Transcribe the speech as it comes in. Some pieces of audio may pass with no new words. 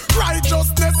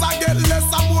righteousness I get less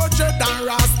and more dread than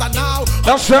Rasta now.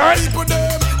 That's right. People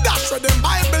them, that's where them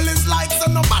Bible is like,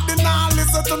 so nobody now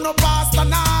listen to no pastor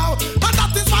now. And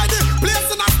that is why the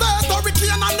place in a state,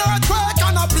 hurricane and earthquake,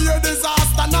 and a be a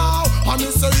disaster now. And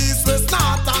it's the east, west,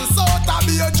 north and south, I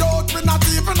be a joke, we not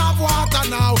even have water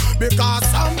now. Because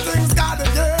some things gotta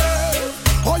give.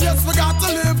 Oh yes, we got to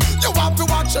live. You have to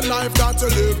watch your life, got to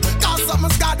live. Cause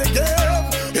someone's gotta give.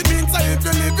 It means that if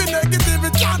you live in negative,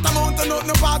 it can't amount to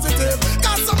nothing positive.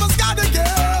 Cause someone's gotta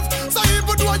give. So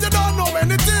even though you don't know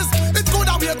when it is, it could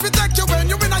have yet protect you when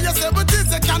you're in your 70s.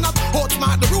 You cannot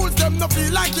outsmart the rules, them no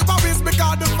feel like you always.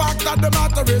 Because the fact that the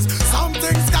matter is, some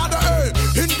things gotta earn.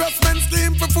 Investment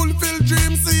scheme for fulfill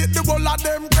dreams. See it, the whole of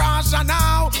them crash and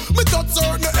now. Me touch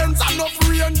certain ends, enough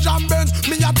range and bends.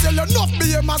 Me I tell you, enough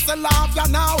be a muscle laugh ya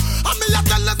now. And me I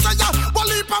tell you, say ya,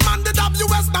 well if a man did have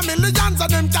US na millions of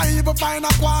them can't even find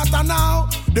a quarter now.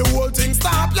 The whole thing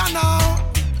stop ya now.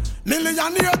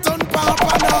 Millionaire turn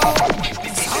papa now.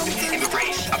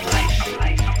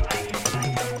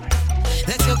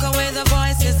 Let's look away the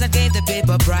voices that gave the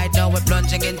people bright. Now we're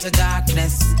plunging into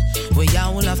darkness. We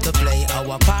all have to play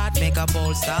our part. Make a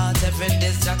bold start. Every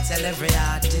disc jock, tell every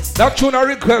artist. That tune a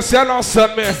request, you know,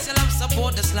 send me.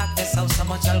 Support the slackness of so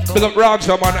much alcohol. Big up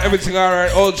Roger, man. Everything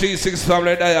alright. OG6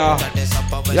 family there.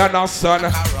 You know, son.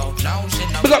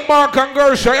 Big up Mark and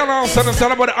Gersha. You know, son. It's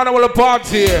all about the annual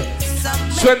party.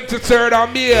 23rd of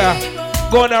May.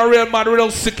 Going a real man,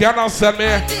 real sick. You know, son,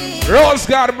 me. Rose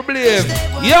God, I believe.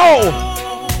 Yo!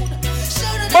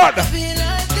 Mud!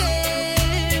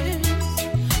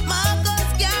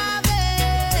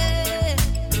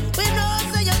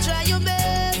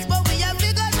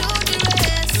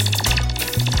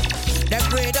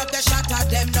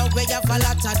 Them now we have a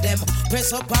lot of them.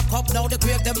 Press up, back up, now the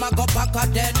grave them a go back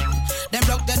at them. Them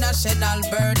block the national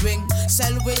bird wing.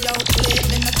 Sell we out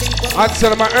clean in the thing. I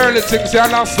tell my early things, you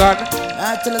understand?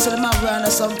 I tell us that my brand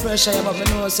has some pressure, but we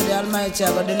know so the Almighty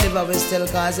are going to deliver we still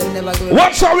cause they never go.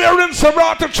 What's how we are in some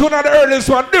rata tune at the earliest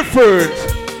one different?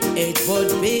 It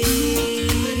would be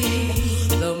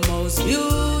the most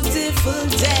beautiful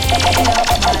day of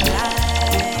my life.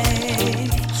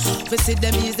 We see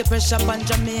them use the pressure on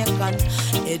Jamaican.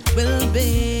 It will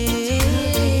be,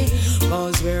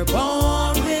 cause we're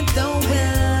born with the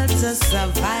will to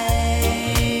survive.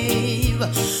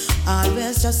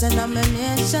 Always just an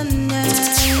nomination,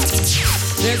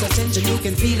 There's a tension, you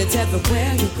can feel it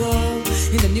everywhere you go.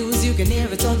 In the news, you can hear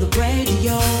it on the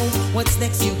radio. What's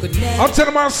next, you could never. I'll tell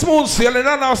them I'm smooth sailing,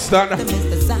 understand?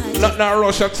 Not now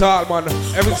rush at all, man.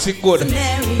 Everything good.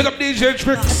 Big up DJ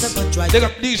Tricks. Big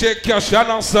up DJ Cash, you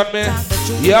understand me?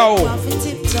 Yo.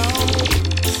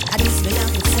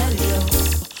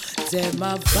 Them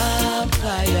a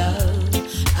vampire,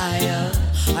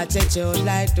 I take you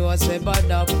like those we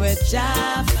burn up with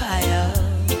fire.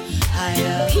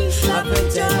 Peace, love,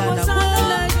 and joy was on the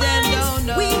line.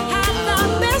 We had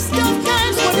the best of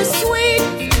times for the sweet,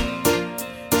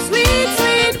 sweet,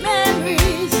 sweet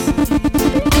memories.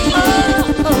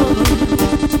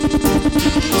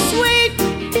 Sweet.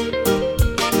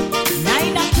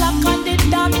 9 o'clock on the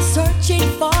dot, searching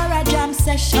for a jam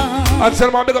session. I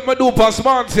tell my big up my dupas,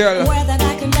 Montel.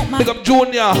 Big up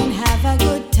Junior. Have a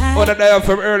good time. On the day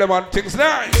from early man, things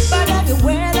nice. But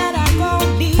everywhere that I go,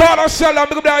 Father Sheldon,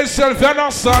 big up thyself, you know,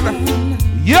 son.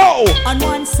 Yo! On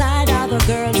one side are the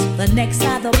girls, the next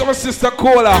side the big up my sister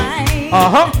Cola. I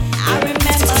remember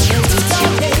those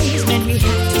days when we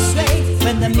had to sway,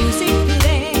 when the music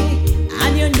played.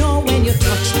 And you know when you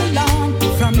touch the lawn,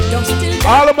 from dusk till dawn.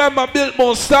 I remember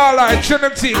Biltmore, Starlight,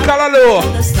 Trinity, Callaloo.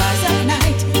 The stars at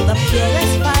night, the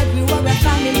purest vibe, we were a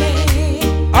family.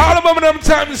 I remember them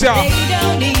times, yeah. They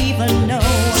don't even know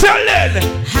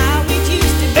how it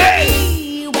used to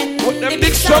be when the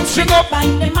big songs sing up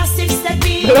and the massive step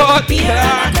in. Lord be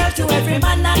a girl to every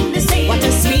man and the same. What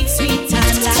a sweet, sweet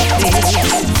time like this,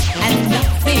 and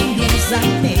nothing is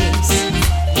amiss.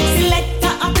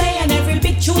 Selector a play and every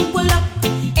big tune pull up.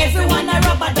 Everyone a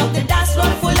rubber dub, the dance floor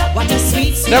full up. What a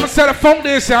sweet, sweet. Never said the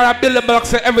foundation, I build the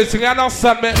blocks and everything. You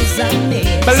understand me?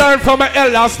 I learn from my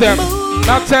elders them.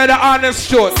 Not tell the honest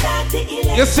truth.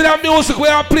 You see that music we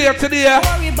are playing today,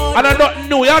 and I don't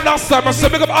know. You understand me? So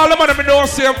big up all the money I know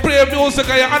say and play music,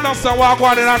 and you understand what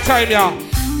going on in that time, yeah.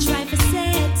 Try to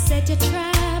set your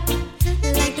trap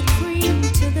like the cream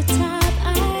to the top. I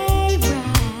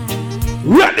ride.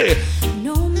 Ready?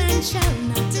 No man shall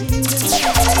not hinder.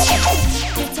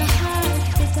 Bitter heart,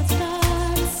 bitter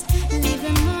thoughts, leave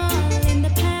them all in the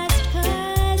past.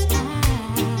 'Cause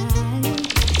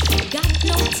I got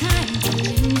no time to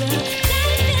linger.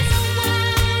 Life is a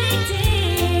winding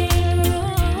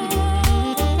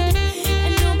road,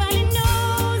 and nobody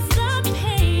knows the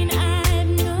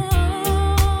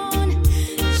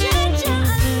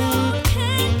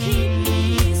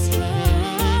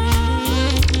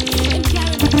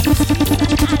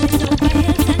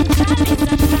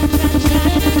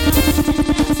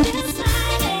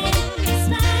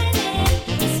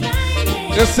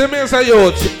You see me as a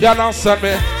youth, you understand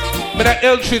me? Me the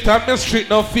ill treat and mistreat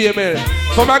no female.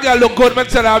 For my girl look good, me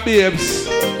tell her babes.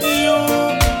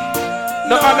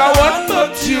 No other one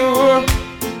but you.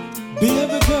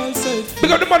 Baby girl said.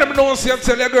 Because the man knows you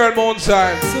tell your girl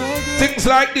mountain. Things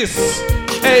like this.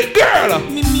 Hey girl.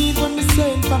 Me mean when me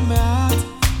say it from my heart.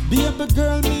 Baby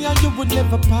girl, me and you would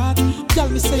never part. Tell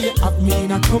me say you have me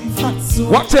in a comfort zone.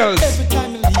 What else? Every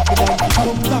time you leave it and you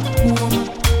come back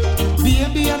home.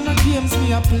 Baby, and the games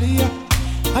me a play.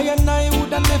 I and I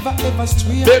would have never ever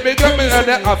stray. Baby girl, me and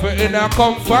the apple in a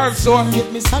comfort zone.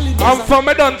 Get me solid. I'm from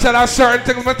me don't tell her certain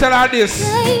things, me tell her this.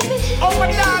 Oh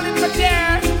my darling, my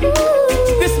dear.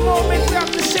 This moment we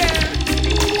have to share.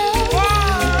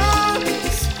 Wow.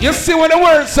 You see when the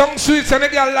word song sweet and a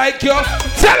girl like you,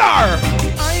 tell her.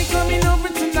 Are you coming over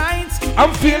tonight?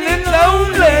 I'm feeling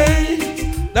lonely.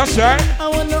 That's right. I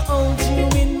wanna hold you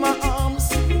in my arms,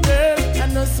 girl. I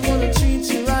just wanna treat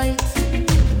you right.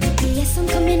 Yes, I'm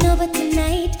coming over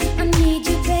tonight. I need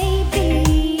you,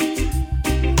 baby.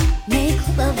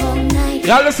 Make love all night.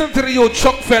 Y'all listen to the you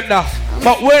Chuck Fender,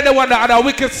 but we're the one that had a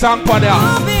wicked song for there.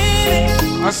 Oh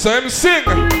baby, I saw him sing.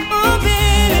 oh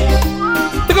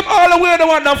baby. Pick up all the way the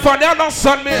one that for there, don't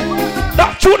son me.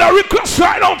 That tune a request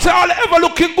right now to all the ever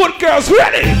looking good girls.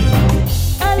 Ready?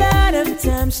 A lot of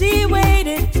times she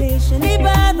waited patiently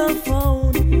by the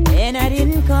phone, and I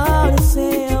didn't call to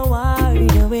say how are you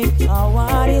doing or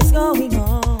what is going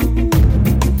on.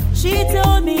 She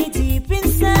told me deep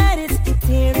inside it's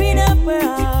tearing up her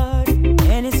heart,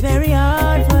 and it's very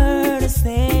hard for her to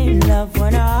stay in love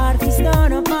when her heart is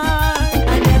torn apart.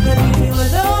 I never leave you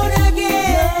alone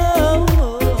again.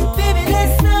 Oh, baby,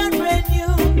 let's start brand new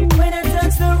when I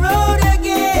touch the road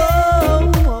again.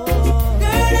 Oh,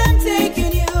 girl, I'm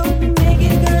taking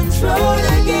control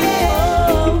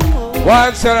again. Well,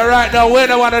 I'm telling you right now, we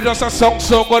don't want to just a song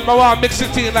so good, but I want to mix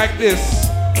it in like this.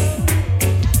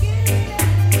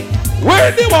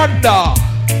 Where the wonder?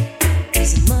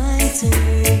 It's my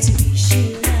turn to be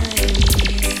shining.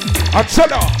 I'm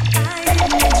telling you.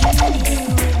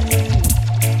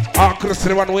 I could see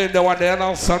the one way the one there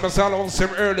now, son. It's all on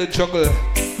some early jungle.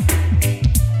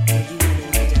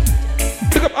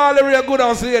 Pick up all the real good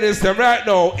house ladies them right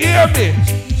now. Hear me.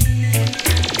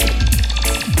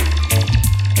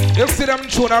 You see them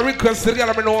tune a request to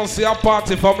get me know see a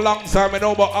party from long time. I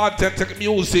know about authentic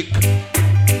music.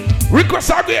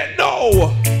 Request again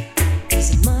now.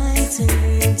 It's my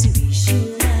turn to be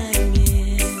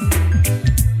shining.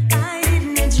 I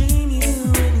didn't dream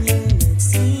you when you're not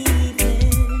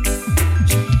sleeping.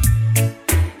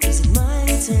 It's my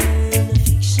turn, the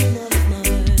fiction of my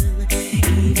world.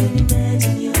 Even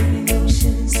imagine your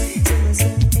emotions. Tell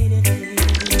myself anything.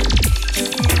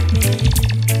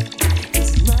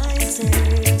 It's my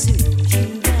turn to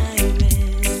you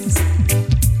diamonds.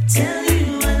 Tell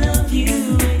you I love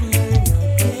you when you're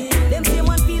not there. Them say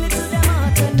one feel it to them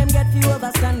heart when them get few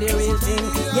overstand the real thing.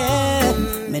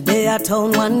 Yeah, me day at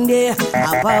town one day,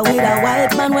 Papa with a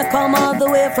white man we come all the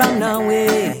way from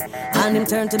Norway, and him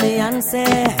turn to me and say,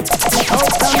 "How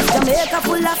come Jamaica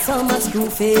full of summer screw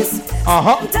face?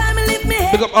 Time me lift me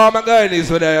head Pick up all my guys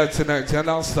with there tonight, you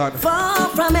understand? far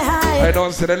from me high I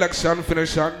don't see the election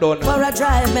finish and done. for a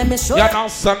drive. Let me show You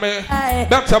understand me?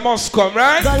 Better must come,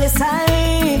 right? gully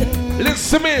side.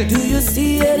 Listen me. Do you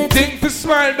see anything? Think to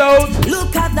smile out.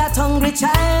 Look at that hungry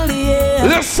child, yeah.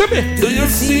 Listen me. Do you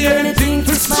see anything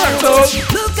to smile out?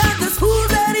 Look at the school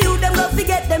where you them love to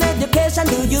get them education.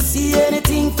 Do you see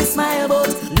anything to smile about?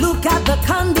 Look at the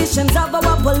conditions of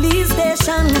our police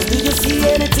stations. Do you see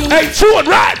anything? Hey, tune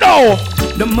right now.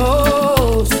 The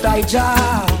most I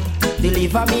jar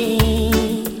deliver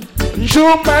me.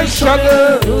 Through my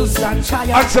struggles. And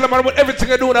trial. I tell them about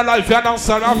everything I do in life. You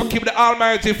understand? I have to keep the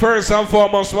Almighty first and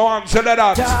foremost. I want to tell you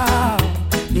that.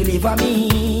 Deliver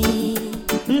me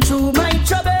through my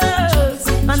troubles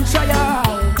and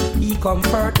trial. He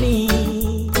comfort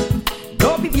me.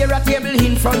 Don't be here at table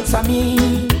in front of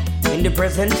me, in the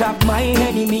presence of my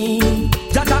enemy.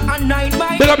 Jada and night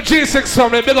my. Big up G6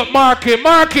 family. Big up Marky.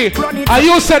 Marky. Are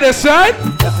you said this right?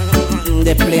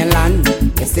 The plain land,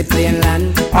 it's the plain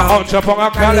land. I'll jump on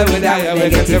a collar with that. We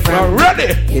get it from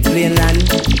ready. The plain land,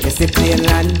 it's the plain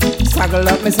land. Struggle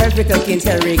up myself with a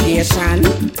interrogation.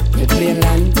 The plain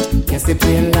land, it's the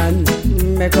plain land.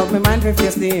 Make up my mind to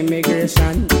face the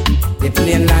immigration. The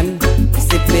plain land, it's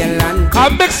the plain land. I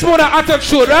mix with an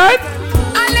attitude, right?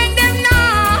 I let them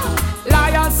know.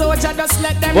 Lion soldier, just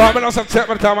let them Well, I'm going to take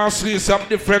my time and see some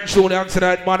different tune on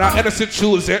tonight, man. Henny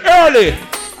Tuesday, early.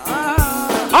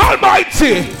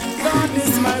 Almighty. God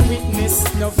is my witness.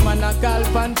 No man a call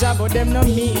pan job, but them no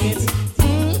mean it.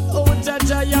 Oh,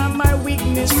 Jaja, you're my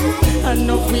weakness.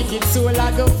 Enough wicked soul,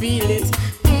 I go feel it.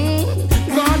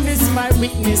 God is my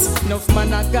weakness. Enough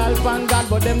man a gulp and God,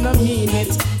 but them no mean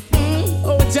it.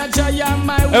 Oh, Jaja, you're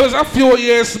my weakness. It was a few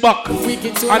years back,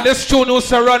 and this tune used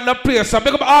to run the place. I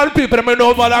pick up all the people that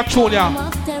know about that tune,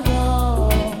 yeah.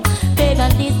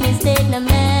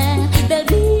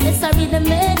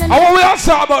 And what we are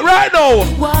talking about right now?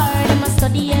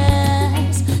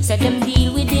 Said them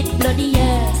deal with it bloody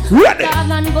years. Ready?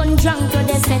 Man gun drunk to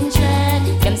the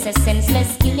century. Them say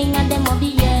senseless killing and them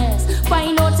obvious.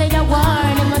 Find out say the war,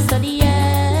 them must study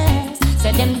years.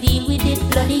 Said them deal with it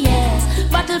bloody years.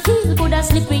 Battlefield could have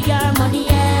slippery your money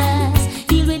years.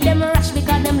 Deal with them rush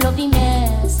because them love him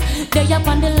yes. They up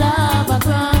on the lava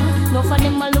ground. No for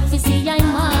them a look for see I'm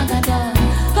Magadan.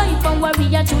 Go if I'm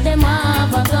warrior to them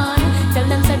have a gun. Tell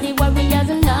them say the warriors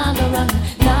and naga run.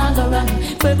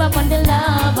 Burp up on the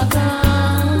lava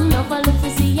ground. No for look for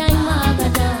see I'm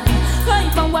Magadan. Go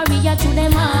if I'm warrior to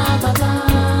them have a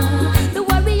gun. The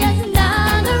warriors and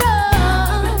naga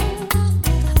run.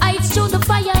 I through the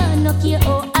fire, no care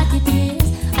how hot it is.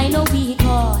 I know we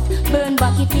caught, burn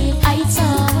back it is. I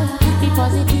saw, be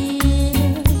positive.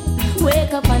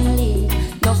 Wake up and live.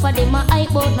 No for them a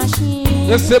hype out machine.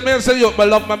 You see me say you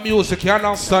love my music, you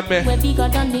understand me? We're bigger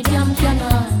than the damn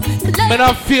cannon. When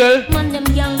I feel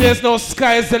there's no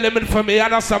sky's the limit for me, you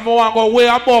understand? I want to go way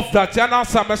above that, you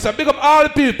understand? I say big up all the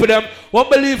people them who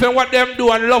believe in what them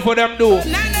do and love what them do.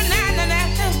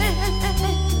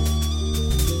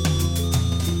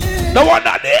 No one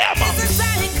that there, man.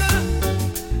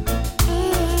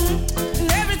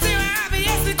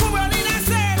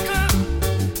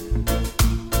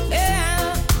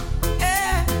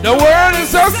 The world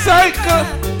is a cycle.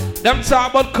 Them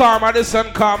talk about karma this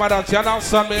and karma that, you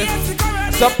understand me?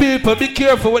 So people, be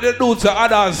careful what they do to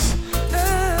others.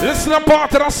 Listen to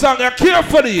part of the song, you're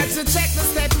carefully. So check the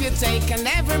step you take and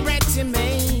every breath you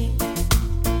make.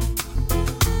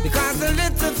 Because the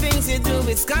little things you do,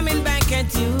 it's coming back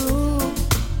at you.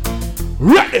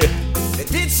 Ready? The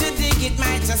ditch you dig, it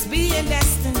might just be a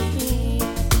destiny.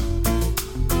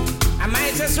 I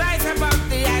might just rise above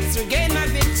the odds, regain my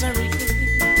victory.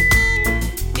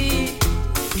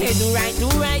 Hey, do right, do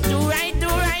right, do right, do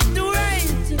right, do right.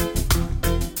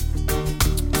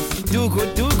 Do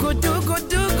good, do good, do good,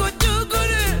 do good, do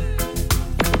good.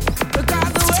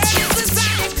 Because the world is a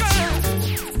cycle.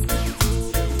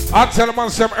 I tell them on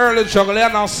some early jungle, you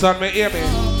understand me, hear me?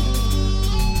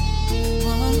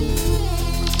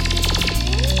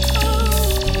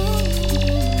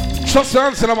 Just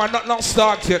answer them and not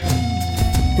start yet.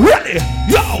 Ready?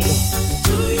 Yo!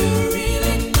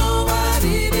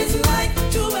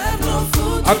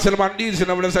 I tell them I'm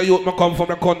DJNEVILLE as a youth, I come from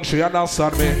the country, you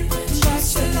understand me?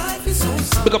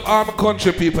 Pick up all my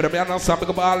country people, you understand? Pick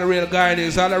up all the real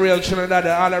Guyanese, all the real Trinidad,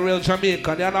 all the real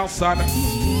Jamaican, you understand?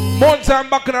 More time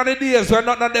back in the days when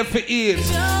nothing there for eat.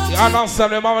 You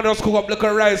understand? My mama just cook up like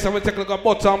a rice and we take like a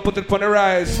butter and put it on the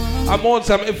rice. And more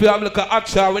time if we have like a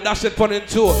acha, we dash it on it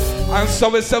too. And so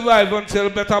we survive until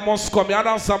better must come, you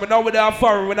understand? Now we are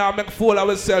foreign, we now make a fool of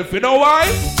ourselves, you know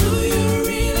why?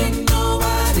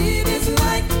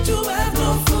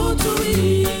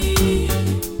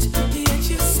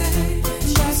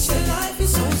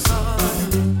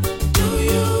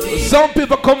 Some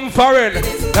people come foreign.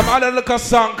 Them other look a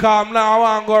song come now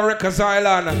I want to go Rikers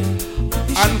Island.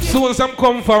 And soon as them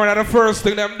come foreign, the first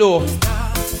thing them do.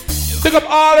 Pick up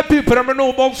all the people that know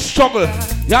about struggle.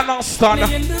 You understand?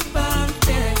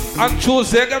 And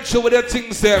Tuesday get you with your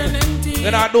things them.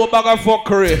 Then I do a bag of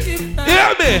fuckery.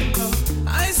 Hear me?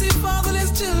 I see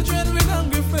fatherless children with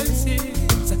hungry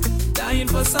faces, dying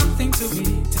for something to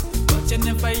eat. But you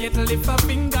never yet lift a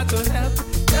finger to help.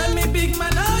 Tell me, big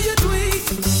man, how you do it?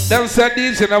 Them said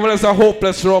DJNEVILLE is a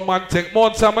hopeless romantic. More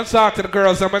time I talk to the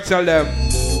girls, I'm going to tell them.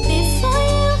 Before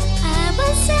you, I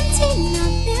was empty,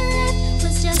 nothing left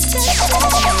was just a shadow.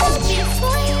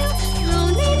 Before you,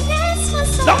 loneliness was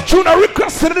so. Now, tune a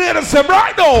request to the ladies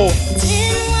right now.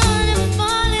 Didn't wanna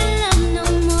fall in love no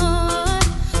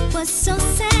more. Was so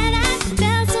sad, I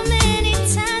felt so many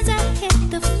times I hit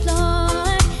the floor.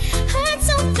 Hurt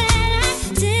so bad,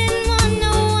 I didn't want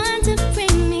no one to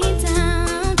bring me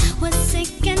down. Was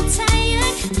sick and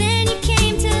tired, then you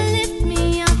came to lift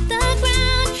me off the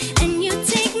ground, and you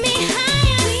take me higher.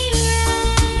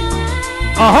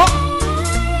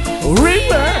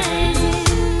 Remember.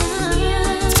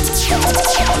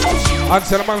 And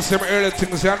tell them some early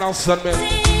things, you understand me?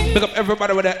 Pick up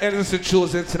everybody with their Henny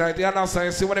Tuesday tonight, you understand?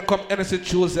 You see, when it come Henny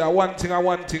Tuesday, one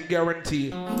thing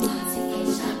guaranteed.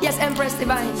 Yes, Empress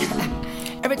Divine.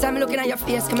 Every time looking at your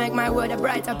face can make my world a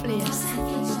brighter place.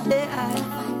 Yeah.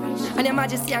 and your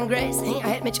majesty and grace. I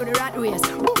help me through the rat race.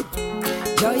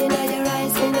 Joy in your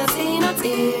eyes, when you see no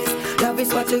tears. Love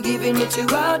is what you're giving me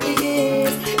throughout the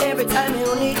years. Every time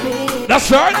you need me, that's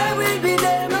right. I will be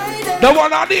there, my dear. The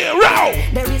one on the row.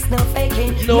 There is no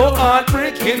faking, no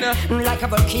heartbreaking. Like a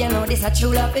volcano, this a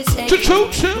true love is shaking. True.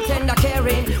 Tender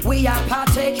caring, we are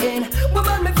partaking.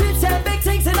 Woman, me feel say big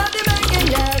things in the making,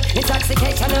 yeah.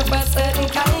 Intoxication of a certain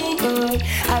kind, boy.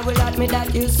 I will admit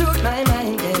that you suit my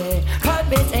mind, yeah.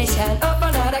 Conversation of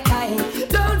another kind.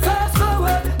 Don't fast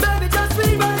forward, baby, just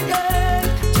rewind, yeah.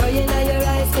 Joy in your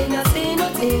eyes, when you see no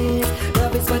tears.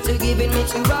 Love is what you're giving me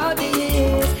throughout the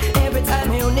years. Every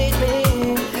time you need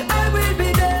me, I will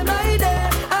be there, my dear.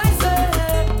 I swear.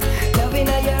 Love in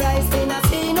your eyes, when I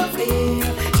see no fear.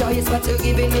 Joy is what you're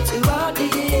giving me throughout the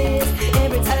years.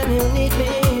 Every time you need me,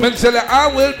 I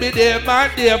will be there, my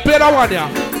dear. Play that one, yeah.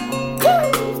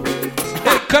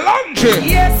 Hey, Kalonji.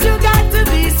 Yes, you got to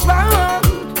be strong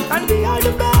and be all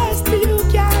the best you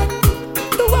can.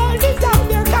 The world is out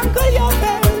there, conquer your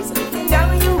fears.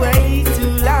 Now you wait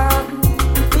too long.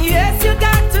 Yes, you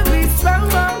got to be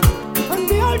strong and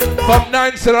be all the best. From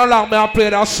 9 to long, I play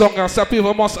that song, and so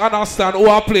people must understand who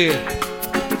I play.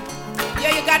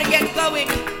 Yeah, you gotta get going.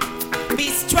 Be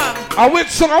strong. And which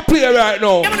song I play right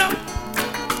now? No.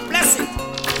 Bless it.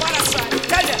 What a song.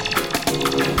 Tell you.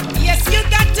 Yes, you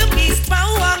got to be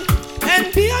strong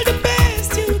and be all the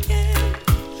best you can.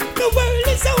 The world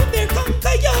is out there,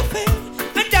 conquer your fear.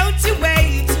 And don't you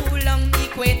wait too long,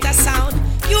 equator sound.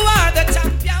 You are the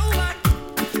champion one.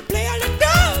 Play all the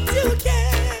dubs you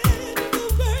can. The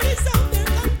world is out there,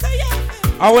 conquer your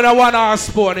fear. I want a 1 hour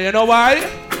spoon, you know why?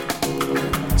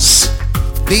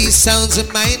 These sounds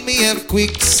remind me of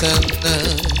quicksand.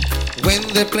 When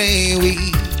they play,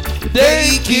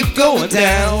 they keep going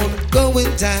down.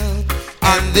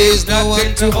 And there's no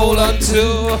one to hold on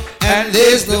to, and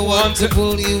there's no one to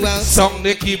pull you out. Song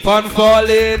they keep on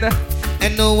falling,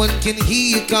 and no one can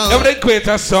hear you call. Every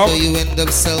greater song. So you end up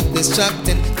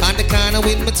self-destructing. On the corner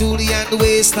with my toolie and the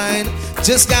waistline.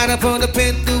 Just got up on the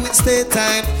pen doing stay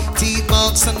time. Teeth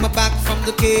marks on my back from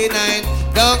the K9.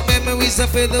 Dark memories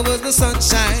of it, there was the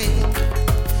sunshine.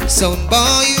 So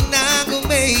boy, you not gonna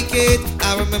make it.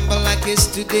 I remember like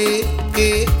yesterday,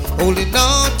 holding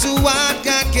on to what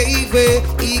God gave me.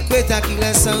 Equator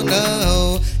killer sound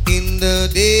now. In the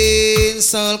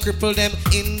dance, all cripple them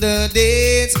in the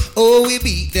dance. Oh, we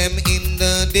beat them in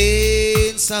the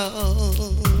dance.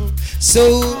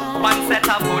 So one set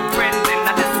of good friends in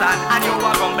the sun, and you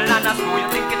are rumble and a screw. You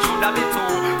think it should have been two.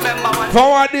 Remember one. For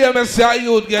one day, I say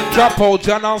you'd get drop out.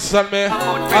 You understand me?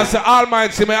 I say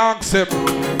Almighty, me ask him.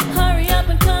 Hurry up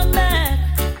and come back.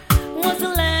 What's the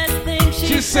last thing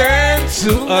she said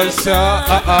to us?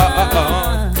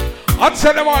 I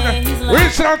tell them on,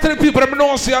 reaching out to the people that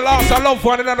know see a loss, a love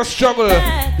one another struggle.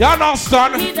 You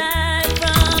understand? He died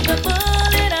from the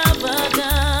bullet of a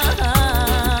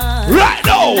gun. Right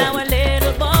now. Now a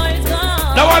little boy's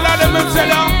gone. Now I let them tell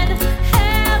you.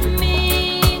 Help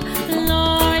me,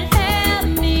 Lord, help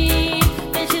me.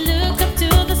 Then she looked up to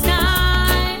the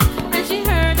sky and she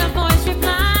heard a voice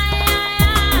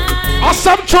reply.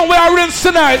 Assumption we are in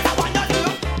tonight.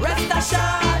 Rest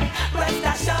assured.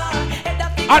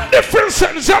 A different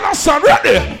sentence, you understand?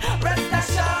 Ready? Rest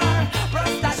assured.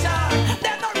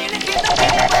 They're not really feeling the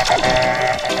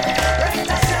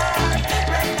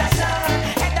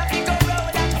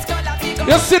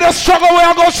You see the struggle we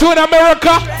are going through in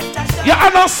America? You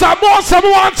understand? Most of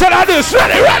them want to do this.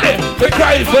 Ready? We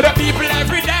cry for the people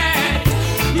every day.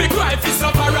 Me cry for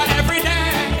sufferer every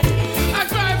day. I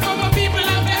cry for my people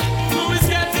out there who is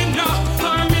getting no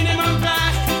or minimum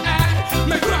pay.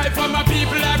 Me cry for my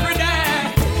people every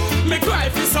day. Me cry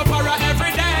for sufferer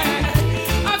every day.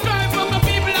 I cry for my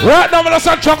people out there. Right now, I'm going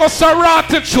to struggle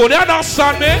sorority tune. You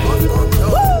understand me?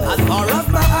 As far as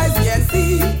my eyes can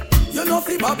see, you know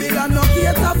see Babylon no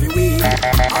cater for we.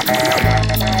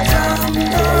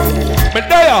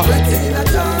 Medea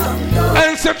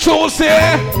and St.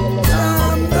 Tuesday.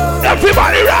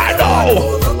 Everybody right now,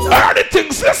 all the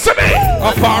things listen to me.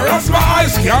 As far as my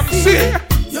eyes can see,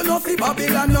 you know see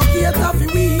Babylon no cater for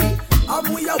we. And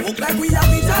we a walk like we a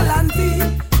vigilante.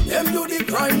 Them do the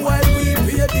crime while we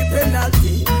pay the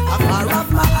penalty. As far as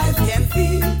my eyes can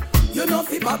see, you know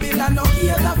see Babylon no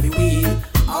cater for we.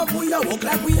 And we a walk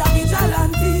like we a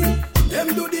vigilante. Them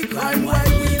do the crime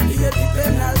while we pay the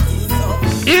penalty.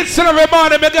 Each and every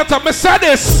morning, me get up, me say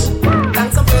this.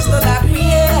 Thanks and praise to the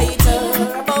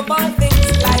Creator. Above all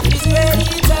things, life is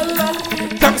greater.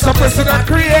 Thanks and praise to the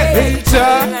Creator.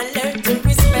 And learn to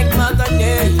respect Mother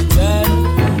Nature.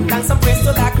 Thanks and praise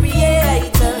to the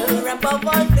Creator. Above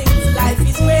all things, life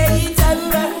is greater.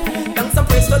 Thanks and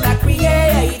praise to the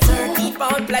Creator.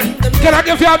 Can I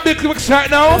give you a big mix right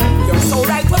now?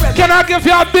 Can I give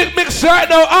you a big mix right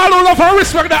now? All who love and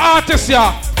respect the artists,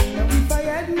 yeah. If I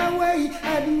had my way,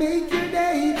 I'd make your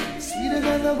day sweeter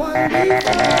than the one before.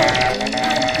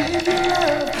 I'd give you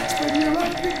love, spread you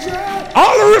up the joy.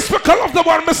 All the respect, I love the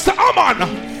one, Mr. Aman.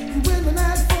 When the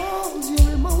night falls,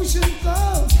 your emotion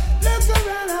falls. Look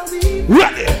around, I'll be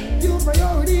ready. Your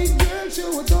priority, girl,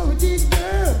 show authority,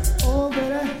 girl. All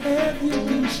that I have, you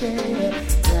can share.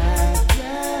 Right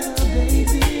now,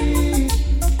 baby.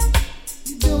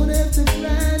 You don't have to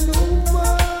cry no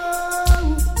more.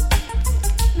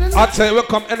 I tell you, we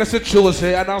come Henny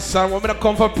Tuesday, and I'm saying, we're going to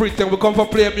come for pretend, we come for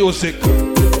play music.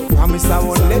 Promise I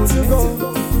won't let you go.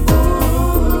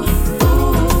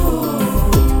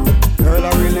 Girl, I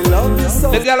really love you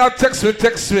so. The girl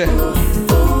text me.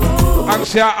 And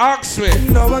she asks me.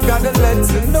 No, I gotta let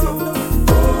you know.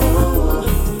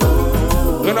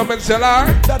 You know me tell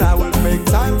her? That I will make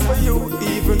time for you,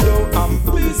 even though I'm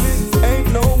busy.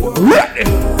 Ain't no worry. Ready.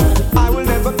 I will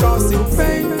never cause you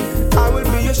pain. I will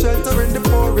be your shelter in the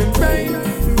pouring rain.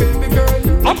 Baby girl,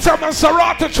 you I'm telling you,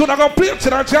 Sarata tune, I'm gonna play it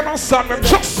tonight, you understand me?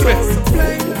 Trust me.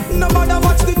 No matter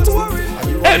what's the touring.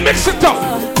 Hey, mix it up.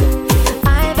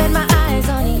 I've had my eyes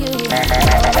on you.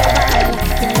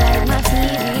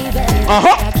 I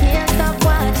can't stop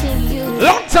watching you.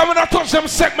 Long time when I touch them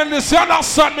segment this, you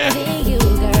understand me?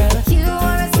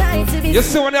 You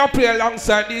see when you play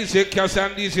alongside DJ Cash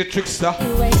and DJ Trickster,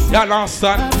 you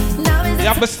understand? You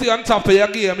have to stay on top of your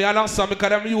game, you understand? Because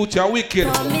them youth are wicked.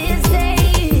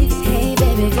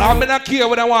 I'm not care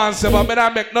what I want to say, but I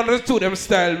make none of the two them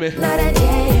style me.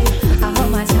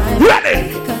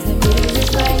 Ready?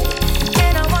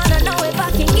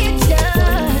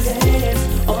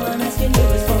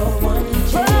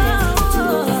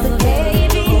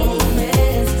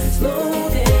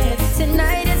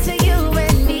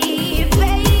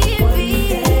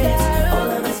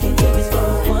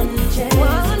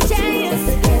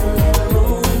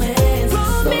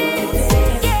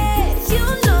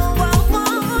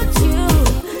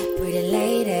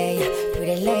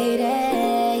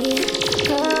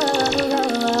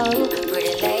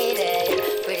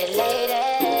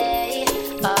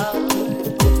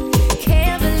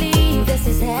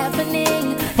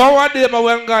 For one day, I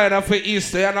went going for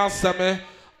Easter, you understand me?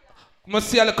 I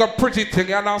see a little pretty thing,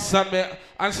 you understand me?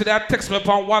 And see that text me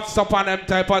on WhatsApp and them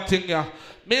type of thing, yeah.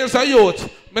 Me as a youth,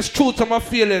 I'm true to my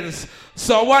feelings.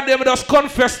 So one day, I just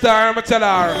confess to her and I tell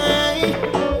her.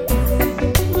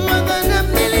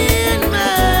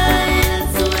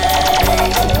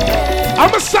 I'm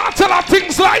going to start telling her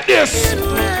things like this.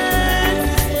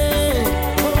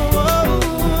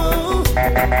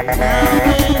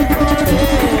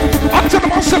 I'm telling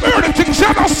myself early things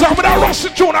you know some without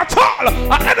rushing tune at all.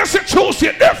 And Henny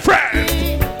Tuesday different.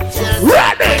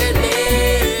 Ready?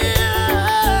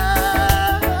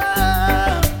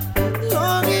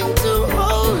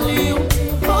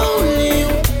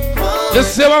 You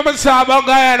see what we talk about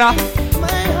Guyana?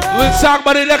 We talk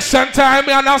about election time,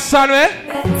 you understand me?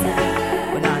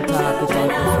 We're not talking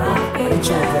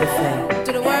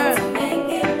to the world.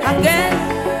 Again.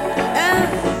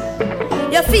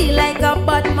 You feel like a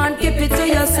bad man, keep it to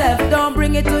yourself. Don't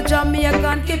bring it to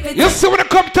Jamaica, keep it. You see when it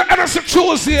comes to Henny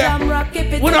Tuesday,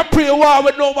 we don't pray war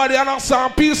with nobody, you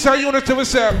understand? Peace and unity we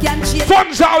say.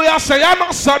 Funds how we say, you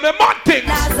understand me? Mad things.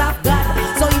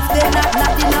 So if they're not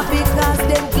enough because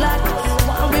they're glad.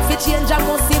 If you change, I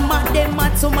go see mad, them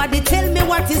mad. Somebody tell me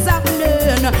what is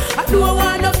happening. I don't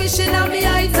want no fish in my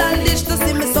eyes and dish to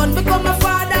see my son become a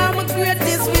father. I'm a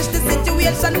greatest wish. The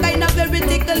situation kind of very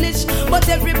ticklish, but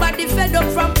everybody fed up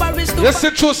from Paris to. Yes,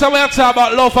 it's true. So we talk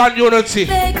about love and unity.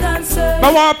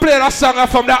 I want to play that song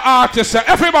from the artist.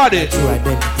 Everybody.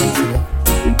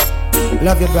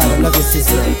 Love your brother, love your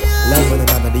sister, love one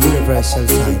another, the universal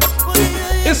sign.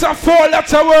 It's a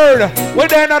 4-letter word. We're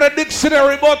there not a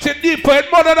dictionary, but it's deeper and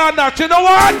more than that. You know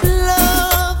what?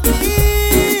 Love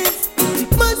is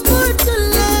much more to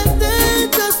life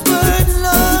than just word.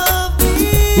 Love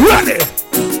is ready.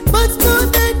 Much more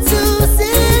than to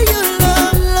say you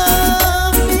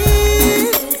love me.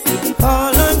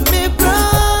 Call on me,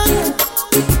 brother.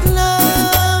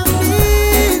 Love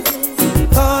me.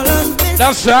 Call on me.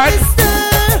 That's right.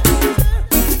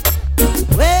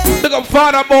 Big up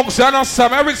Father Box and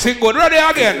some everything good. Ready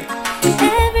again.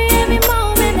 Every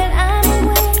moment that I'm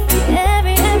away,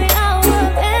 every hour,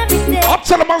 every day. I'll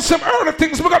tell them on some early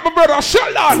things. We got my brother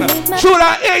Sheldon.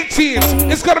 July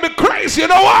 18th. It's gonna be crazy. You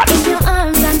know what? In your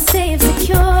arms, I'm safe,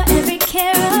 secure. Every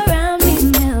care around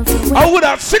me melts away. Oh, with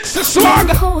that 60 swag.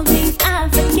 Cold things I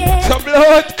forget. The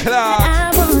blood clot.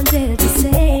 I wanted to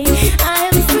say, I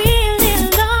am really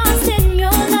lost in your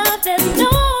love. There's no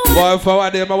Boy, if I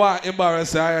want them, I want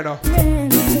embarrass her, you know.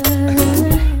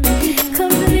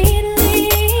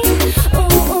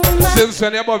 Since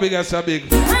when your bobby gets so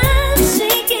big?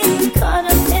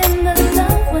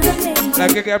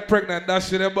 Like you get pregnant, that's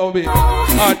the bobby.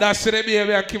 Oh, that's the baby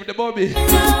and keep the bobby.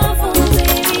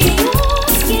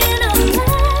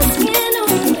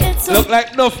 Look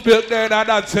like enough milk there and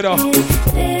that's it.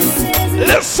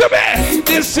 Listen me,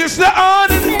 this is the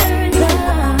ordinary.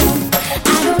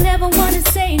 I don't ever want to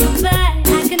say goodbye.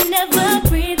 I can never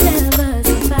breathe, never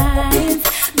survive.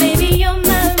 Baby, you're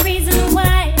my reason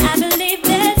why I believe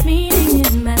there's meaning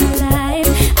in my life.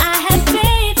 I have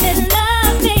faith in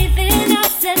love, faith in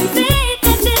us, and faith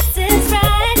that this is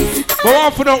right. But I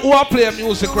want to know who I play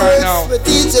music right now.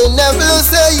 DJNEVILLE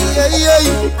say,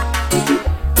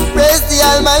 praise the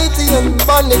Almighty and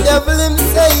burn the devil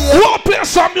himself. Who I play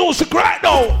some music right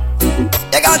now?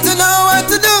 You got to know what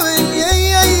to do.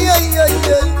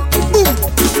 Boom.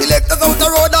 Electors out the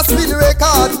road a spin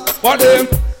record. What them?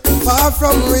 Far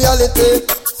from reality.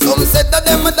 Some said that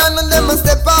them a done and them a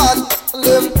step on. And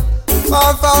them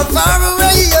far, far, far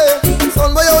away.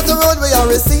 Some boy out the road where I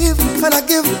receive and I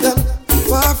give them.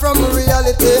 Far from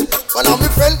reality. When I'm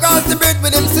my friend cross the bridge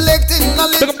with him selecting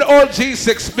knowledge. Big up the old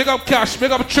G6, big up Cash,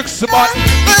 big up Tricks the Bot.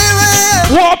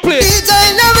 What play?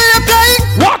 DJNEVILLE play.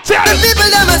 What tell? The people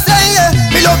them a say,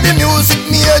 me love the music,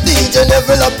 me a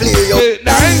DJNEVILLE play.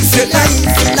 Nice.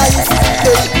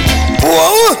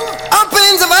 Whoa,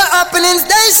 happenings of all happenings,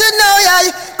 they should know, yeah.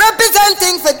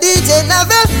 Representing for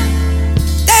DJNEVILLE,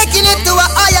 taking it to a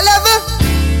higher level.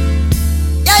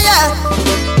 Yeah.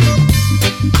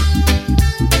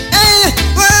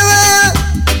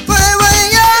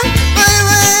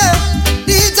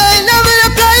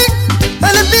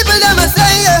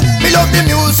 Love the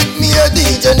music, me a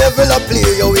DJNEVILLE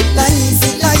play yo it nice,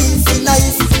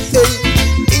 hey.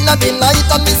 Inna the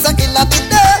night and me say inna the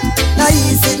day.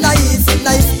 Nice,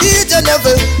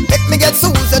 DJNEVILLE make me get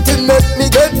Susie till make me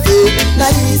get free.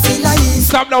 Nice.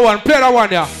 Stop that one, play that one,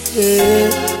 yeah.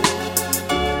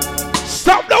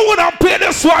 Stop that one and play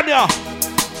this one, yeah.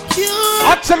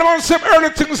 I tell them on some early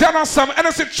things and on some Henny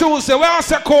Tuesday. Where I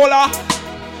say cola?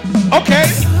 Okay.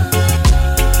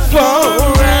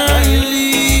 For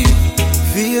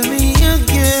feel me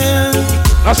again.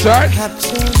 That's right.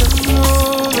 Capture the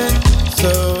moment so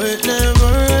it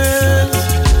never ends.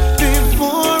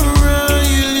 Before I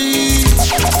leave,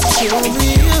 show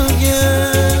me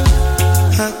again.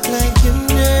 Act like you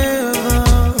never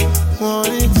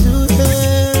wanted to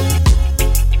end.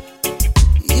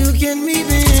 You can meet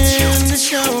me in the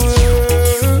shower.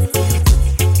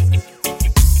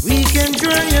 We can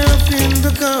dry up in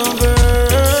the cover.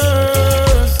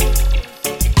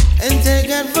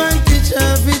 Advantage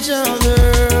of each other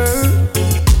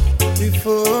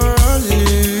before I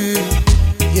leave,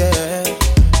 yeah.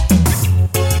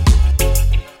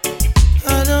 I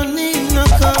don't need no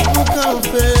cup of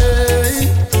coffee.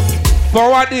 For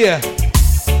what day?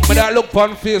 When I look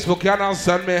on Facebook, you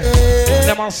understand me?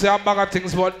 Them say a bag of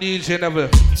things about DJNEVILLE.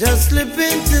 Just slip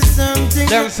into something.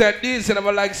 Them say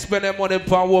DJNEVILLE like spending money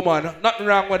for a woman. Nothing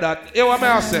wrong with that. You know what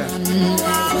I say?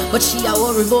 But she a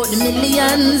worry about the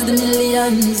millions.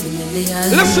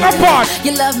 Listen apart.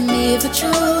 You love me for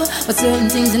true, but certain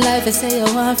things in life I say I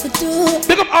want to do.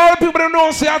 Big up all the people that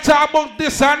know say I talk about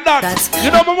this and that.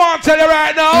 You know what I want to tell you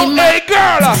right now? Hey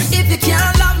girl, if you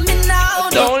can't love me now,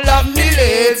 don't love me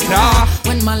later.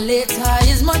 When my later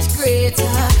is much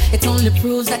greater, it only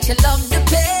proves that you love the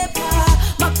paper,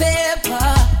 my paper.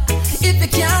 If you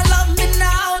can't love me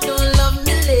now, don't love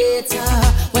me later.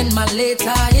 When my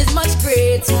later is much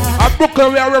greater. I'm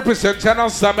Brooklyn, we are representing, and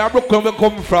I'm Brooklyn, we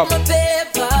come from.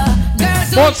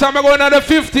 One time I go in the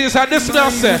 50s, and this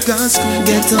man said,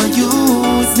 get on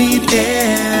youth, need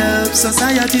help.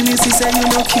 Society needs to say you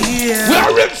no care. We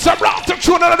are in some rock to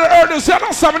tune out of the earnings, and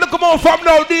I'm come on from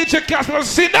now, DJ Casper,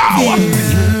 see now.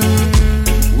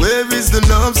 Where is the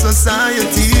love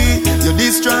society? You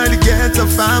destroy to get a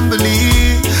family.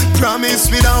 Promise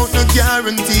without no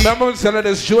guarantee. Remember telling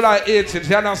this July 18th,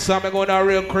 you know something going on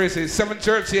real crazy.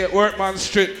 7:38 Workman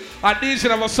Street. And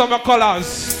DJNEVILLE Summer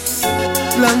Colors.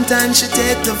 Long time she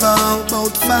take the vow,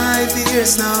 about 5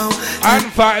 years now.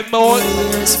 And 5 more. 4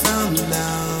 years from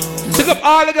now. Pick up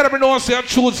all you gotta be known, say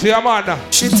choose here, man.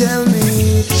 She tell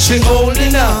me she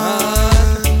holding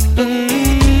on.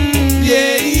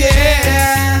 Yeah.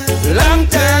 Long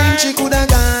time she coulda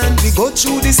gone. We go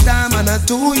through this time and a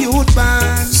 2 youth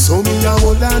band. So me a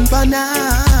hold on for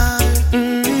now.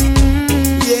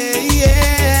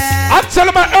 Yeah. I'm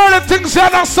telling my early things here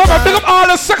now, summer. Pick up all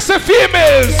the sexy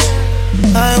females.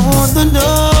 I want to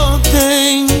know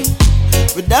thing.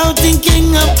 without thinking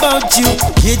about you.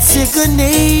 It's second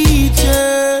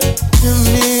nature to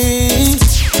me.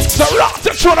 So rock the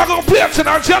tune, I'm gonna play it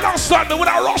tonight. You understand me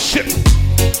without rushing.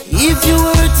 If you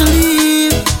were to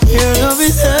leave, your love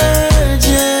is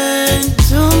urgent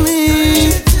to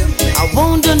me. I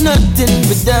won't do nothing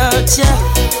without you.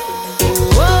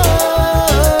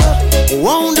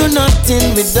 Won't do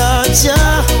nothing without you.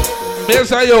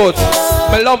 Here's a youth.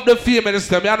 I love the female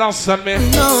system, you understand me?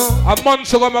 No. A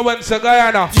month ago, I went to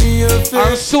Guyana.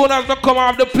 And soon as I come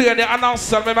off the plane, you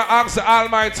understand me? I ask the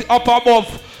Almighty up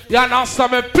above. You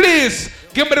understand me? Please,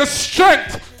 give me the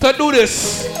strength to do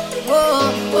this.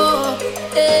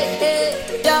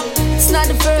 Yeah. It's not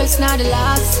the first, not the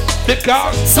last.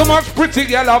 Because so much pretty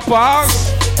girl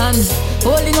pass. And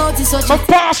holding out is such a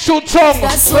pass your tongue.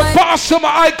 That's why pass your my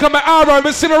eye, come my arrow.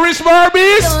 I see the rich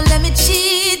Barbies. Don't let me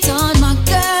cheat on my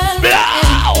girl.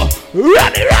 No!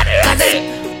 Ready.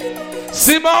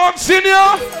 Simon, senior.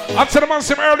 I tell them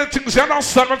some early things. You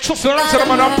understand? I trust them. I tell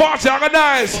them on party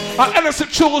organized. And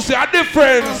Innocent Tuesday are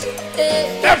different.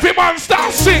 Every man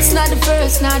starts sing. It's not the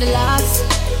first, not the last.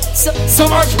 So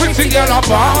much pretty girl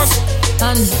pass.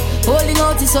 And holding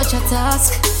out is such a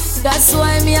task. That's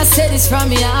why me I say this from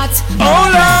my heart. Oh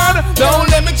Lord, don't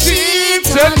let me cheat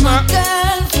on my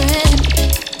girlfriend.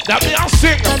 That me I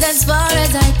sing. But as far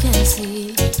as I can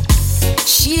see,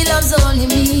 she loves only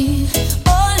me.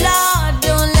 Oh Lord,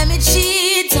 don't let me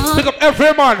cheat on. Pick up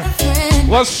every man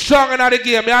was strong in the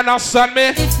game. You understand me?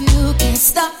 If you can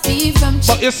stop me from cheating.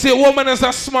 But you see, woman is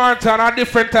a smart and a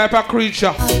different type of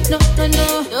creature. No,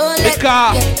 don't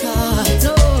because let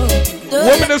no.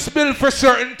 Woman is built for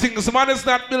certain things. Man is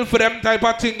not built for them type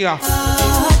of thing, yeah.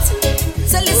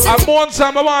 And one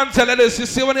time I want to tell you this. You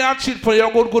see when you cheat for your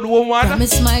good woman.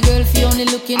 Promise my girl if you only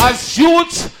looking as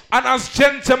youth and as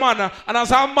gentleman and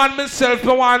as a man myself,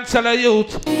 I want to tell you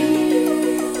youth.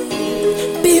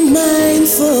 Be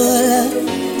mindful.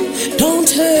 Don't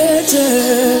hurt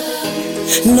her.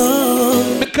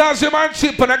 No. Because your man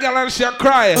cheat on a girl and she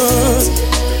cry.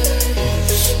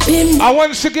 And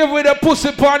when she give you the pussy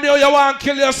upon you, you want to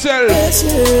kill yourself.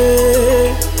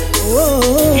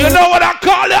 You know what I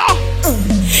call you?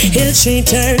 He'll treat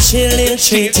her, she'll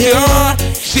treat you.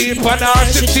 Cheat on her,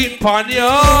 she'll cheat on you.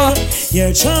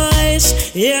 Your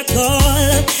choice, your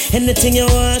call. Anything you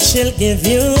want, she'll give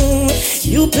you.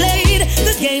 You played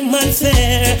the game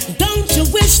unfair. Don't you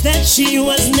wish that she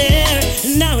was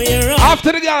near? Now you're on.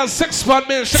 After the girl 6 months,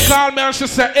 me, she called me and she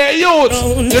said, hey youth,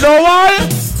 you know why?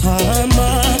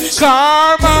 Karma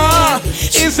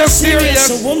is a serious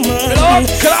woman. Lord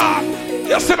God.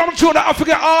 You see them true that I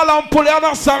forget all and pull you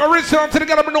understand. I reach out to the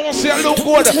girl and don't see you look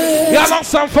good. You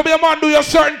understand? For me, a man do your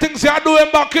certain things, you do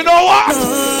him back. You know what?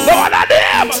 No one of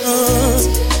them.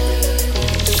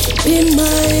 Be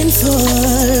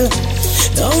mindful.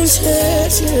 Don't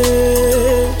hurt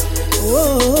her.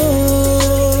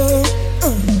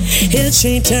 He'll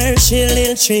treat her,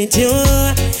 she'll treat you.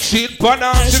 Cheat on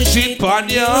her, she'll cheat on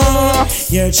you.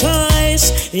 Your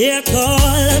choice, your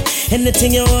call.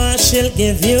 Anything you want, she'll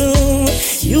give you.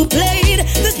 You played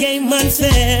the game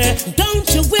unfair. Don't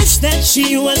you wish that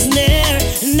she was near?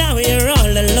 Now you're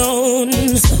all alone.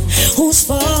 Whose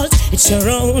fault? It's your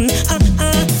own.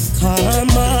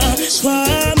 Karma.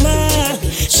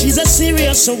 She's a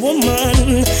serious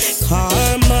woman.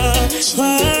 Karma.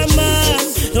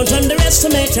 Don't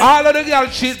underestimate her. All of the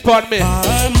girls cheat on me.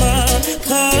 Karma.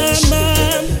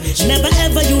 Never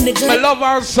ever you neglect. I love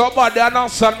her so bad, they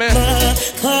understand me.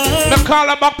 I call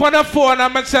her back on the phone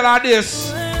and I tell her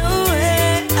this.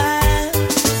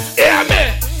 Hear me?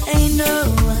 Ain't no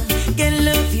one can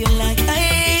love you like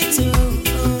I do.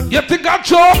 You think I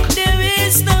joke? There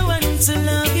is no one to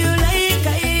love you like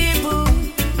I do.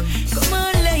 Come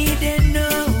on, lady, no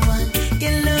one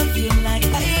can love you like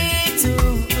I do.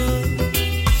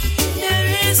 There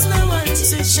is no one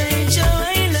to change how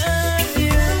I love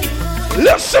you.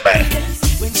 Listen to me.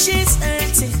 When she's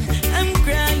hurting, I'm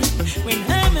crying. When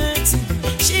I'm hurting,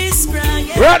 she's crying.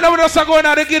 Right now, we're just going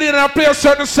out and get in and play a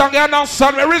certain song. You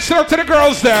understand me? Reaching out to the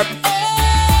girls, them.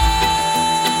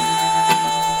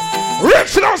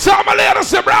 Reaching out to my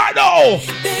ladies, them right now.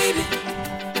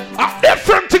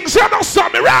 Different things, you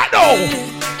understand me right now.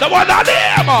 The one of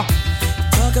them.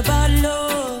 Talk about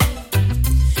love.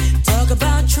 Talk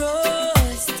about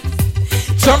trust.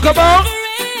 Talk about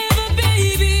forever,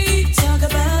 baby. Talk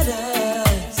about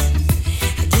us.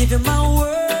 I give you my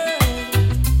word.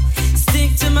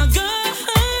 Stick to my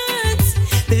guns.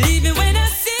 Believe it when I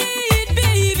say it,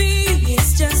 baby.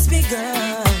 It's just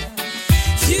begun.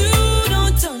 You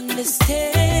don't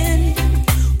understand,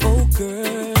 oh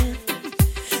girl,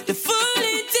 the full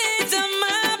intent of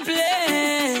my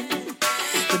plan.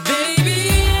 But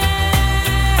baby,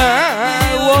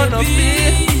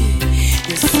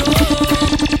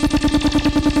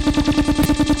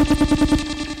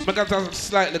 got a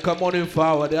slightly money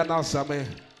forward, you know what I mean?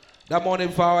 That morning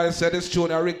forward, I said this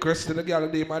tune, I requested the girl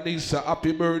named Anissa,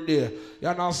 happy birthday. You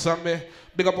know what I mean?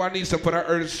 Big up Anissa for the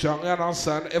earth strong, you know what I'm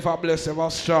saying? Ever blessed, ever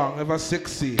strong, ever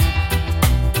sexy.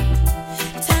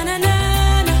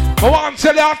 I want to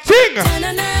tell you a thing.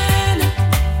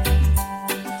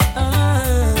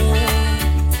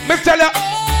 Me tell you.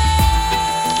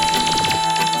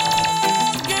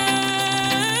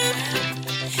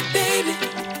 Baby.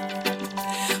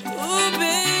 Oh,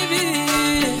 baby.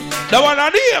 The one I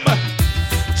name.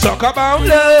 Talk about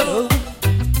love.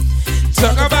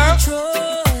 Talk about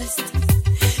trust.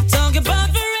 Talk about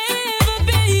forever,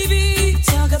 baby.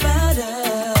 Talk about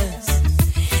us.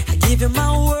 I give you my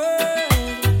word.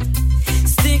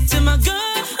 Stick to my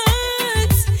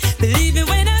guns. Believe it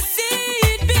when I say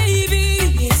it,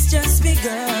 baby. It's just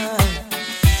begun.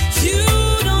 You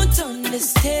don't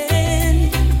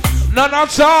understand. none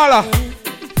at all.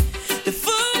 The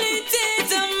full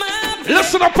intent of my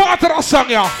Listen to part of the song,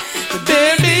 yeah.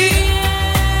 baby.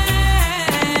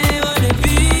 I wanna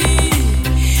be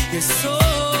your soul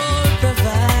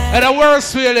provider. And the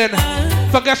worst feeling,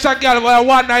 forget that girl with a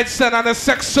one night stand and the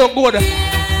sex so good.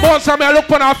 Most of me I look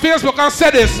on her Facebook and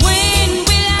say this. When will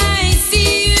I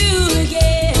see you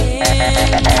again?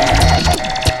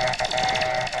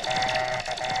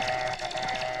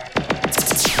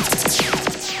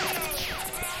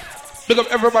 Big up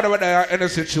everybody when they are in the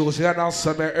situation. You know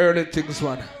some early things,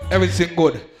 man. Everything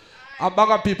good. I'm bag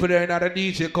of people there in the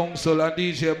DJ council and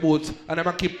DJ booth and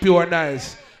them keep pure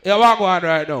nice. Yeah, what going on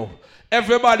right now?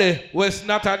 Everybody who is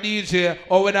not a DJ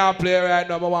or when I play right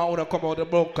now, I want to come out the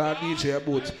book and DJ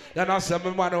booth. You know some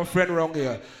of my friend around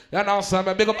here. You know some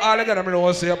big up all of them. I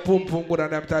know say pum pum good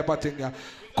and them type of thing. Yeah.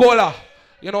 Cola.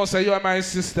 You know, say you are my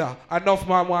sister. Enough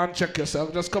man want to check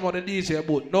yourself. Just come on the DJ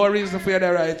booth. No reason for you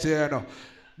there right here, you know.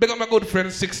 Big up my good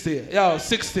friend 60. Yo,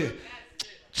 60.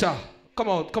 Cha. Come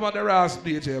on the Ras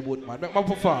DJ booth, man. Make my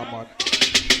perform, man.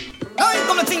 I'm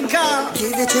gonna think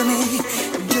give it to me,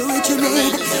 do it to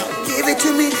me, give it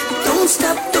to me. Don't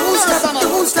stop, don't stop,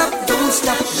 don't stop, don't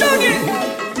stop.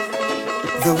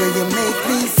 The way you make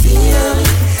me feel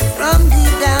from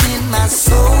deep down in my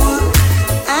soul,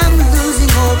 I'm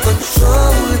losing all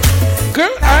control.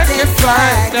 Girl, I can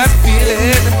find that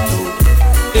feeling.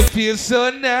 It feels so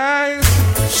nice.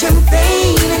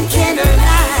 Champagne and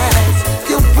candlelight,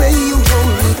 the way you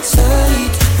hold me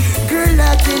tight. Girl,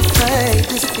 I can fight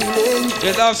this feeling.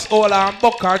 Yeah, that's all I'm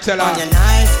Booker, tell her. On your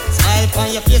nice smile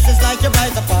on your face is like your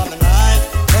bright upon the night.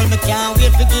 Girl, me can't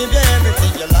wait to give you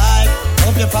everything you like.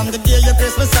 Hope you from the day your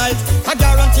Christmas sight. I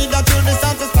guarantee that you'll be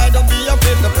satisfied. Don't be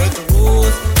afraid to break the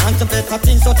rules. And to better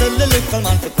things, so tell the little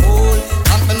man to cool.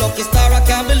 I'm the lucky star, I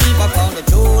can't believe I found a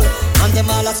jewel. And them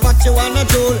all ask what you wanna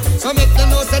do. So make them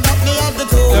know say that me have the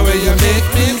tool. The way you make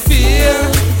me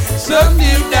feel so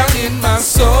deep down in my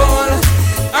soul,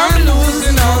 I'm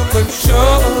losing all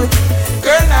control.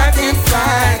 Girl, I can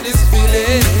find this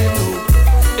feeling.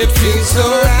 It feels so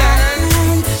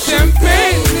nice.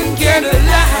 Champagne and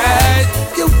candlelight.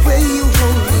 The way you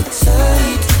hold me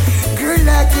tight. Girl,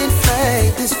 I can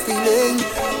fight this feeling.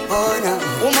 Oh no.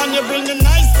 Woman, you bring the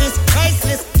niceness,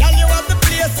 priceless. Girl, you have the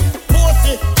place.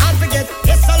 Pussy, I forget.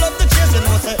 Yes, I love the chase. You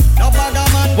know, say, no bugger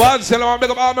man. Once hello, I make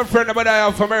up all my friends that I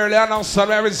have from earlier. And also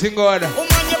everything good.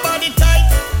 Woman, your body tight.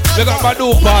 Big up my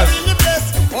new pass.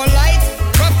 All light,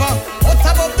 proper, out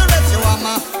above the rest, you are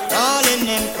my darling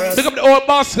empress. Big up the old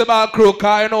basketball crew,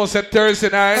 cause you know, it's Thursday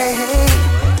night.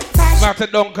 Got to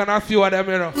dunk on a few of them,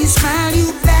 you know. You smile,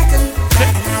 you back and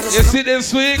you see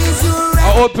this week,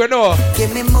 I hope you know.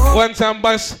 Give me more. One time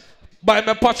buy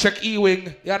me Patrick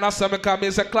E-Wing. You understand me, because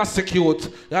he's a classic youth.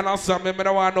 You understand me, I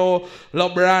don't want no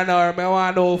LeBron or I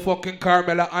want no fucking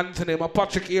Carmelo Anthony. My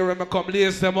Patrick E-Wing, I come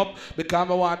lace them up because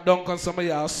I want dunk on some of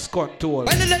y'all scunt tool.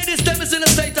 When the ladies them is in a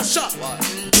state of shock,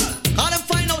 all them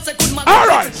find out say good man.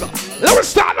 Alright, let me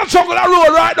start the jungle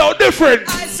road right now, different.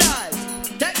 I side,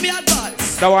 take me advice.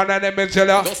 The one and them tell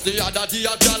you. Just the other day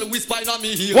a girl whisper in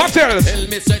me ear. What else? Tell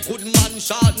me say good man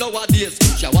shot nowadays.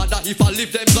 She wonder if I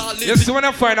live them all live. You see when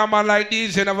I find a man like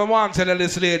this, you never want to tell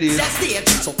this lady.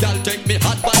 So girl take me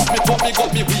advice before me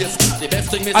got me waist. The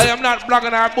best thing me I am not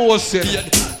bragging or boasting.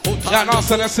 Yeah, no,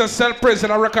 so that's a self-praise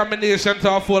and a recommendation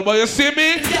to a fool. But you see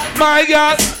me, my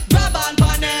girl. Grab on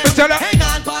pan them, hang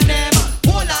on pan them,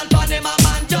 hold on pan them, a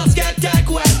man just get take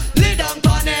away. Lay down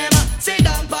pan them, sit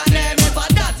down pan them. If I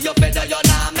that you better you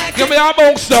not make. Give me a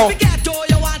bounce now.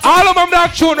 All of them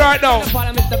that tune right now.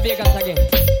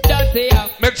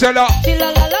 Me tell you.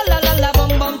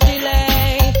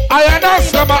 I am not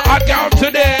some account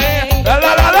today. La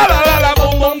la la la la la la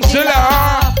boom boom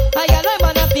chilla.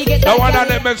 The one of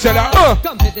them let me tell you.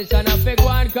 Competition a big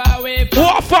one, cause we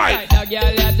what fight? The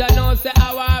girl ya just know say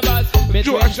our boss.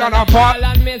 Between Shana Paul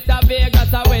and Mr.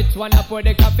 Vegas, I which one I put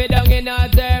the coffee down in her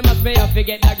there. Must be a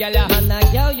forget the girl ya. Man, a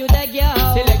girl, you the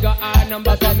girl. Till they got our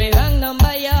number for me. Wrong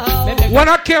number, yo. When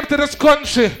I came to this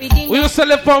country, we used to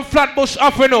live on Flatbush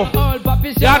Avenue.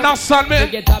 You understand me?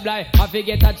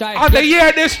 And the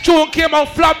year this tune came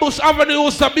out, Flatbush Avenue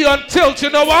used to be on tilt, you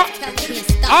know what?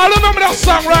 I remember that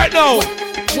song right now.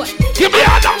 Give me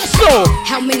a dance slow.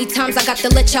 How many times I got to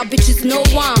let y'all bitches know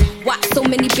I'm why so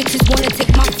many bitches wanna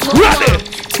take my flow. Ready?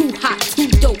 Too hot, too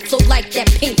dope, so like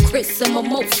that pink Chris and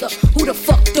mimosa. Who the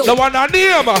fuck dope? The one I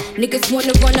name. Niggas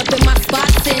wanna run up in my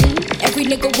spots and every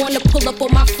nigga wanna pull up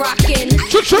on my frockin'.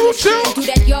 Chill. Do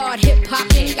that yard hip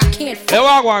hopping. I can't fuck. Hey,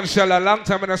 I want to shell a long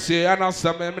time and I say, I know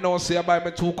some men don't say I buy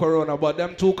me 2 Corona, but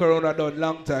them 2 Corona done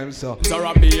long time, so. Time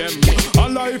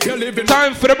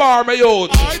for the bar, my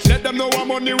youth. Let them know I'm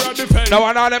on the road defense. Now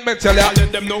I know them me tell ya.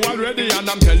 Let them know already and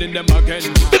I'm telling them again.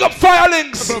 Big up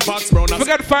Firelinks.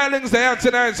 Forget Firelinks there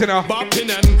tonight, you know.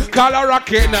 Call a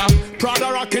rocket now.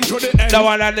 Prada rocking to the end. Now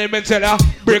I know me tell ya.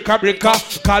 Breaker,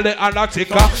 call it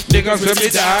Anatica. Niggas will be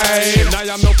dying. I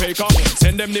am no faker.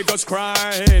 Send them niggas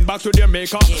crying back to their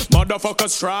maker.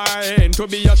 Motherfuckers trying to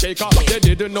be a shaker. They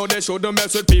didn't know they shouldn't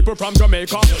mess with people from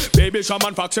Jamaica. Baby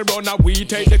Shaman Foxy run now we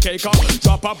take the cake up.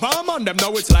 Drop a bomb on them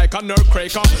now it's like a nerve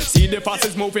cracker. See the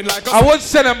fastest moving like a. I would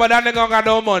sell them but that nigga got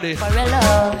no money.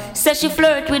 Corella says she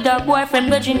flirt with her boyfriend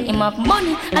but drink him up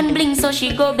money and bling so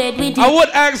she go bed with him. I would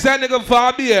ask that nigga for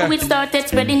a beer. We started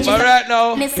spreading but right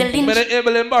now me not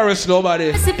able to embarrass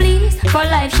nobody. Please for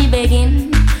life she begging.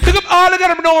 Pick up all the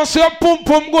them know say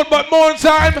pum good but more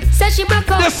time. Says she broke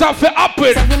up. This stuff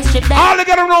happen. All the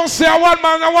them know say one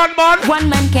man. One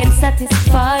man can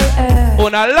satisfy her.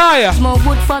 On a liar. More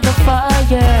wood for the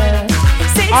fire.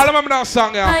 All of them that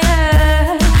song, yeah.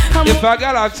 If I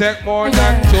gotta take more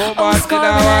than 2 months in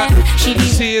hour, she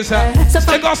sees her.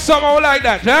 They got someone like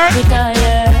that, right?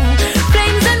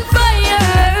 Flames and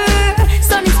fire.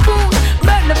 Sunny spoon,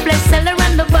 burn the place, sell her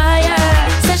and the buyer.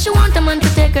 Says she want a man to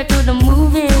take her to the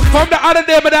movie. From the other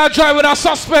day, when I drive with a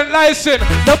suspect license,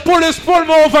 the police pull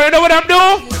me over. You know what I'm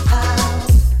doing?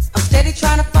 I'm steady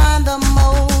trying to find the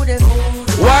motive.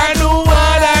 Why do what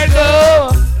I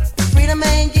do? Freedom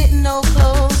ain't getting no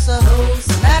closer. No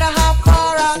matter how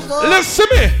far I go. Listen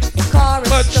to me.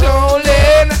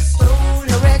 Patrolling.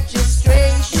 No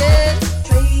registration.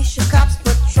 Cops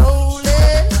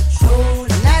patrolling.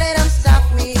 Now they don't stop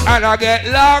me. And I get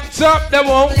locked up. They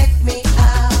won't let me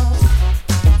out.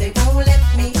 They won't let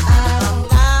me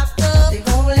out. Locked up. They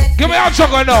won't let give me a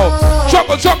chuckle now.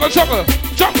 Chuckle.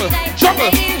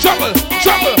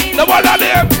 The one on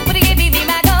there.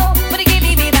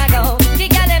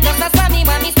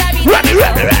 Ready.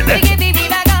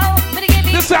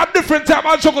 This is a different time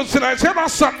I juggle tonight. Hear my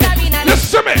something.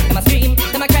 Listen to me.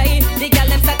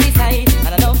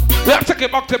 We have to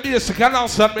get back to basic. You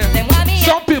understand me?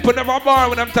 Some people never born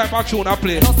with them type of tune I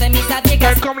play.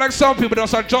 They come like some people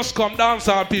that just come dance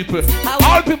all people.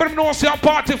 All people know see a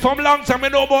party from long time. They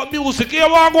know about music. Here we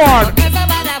go on.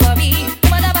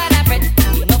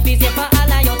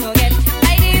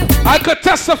 I could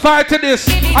testify to this.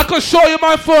 I could show you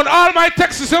my phone. All my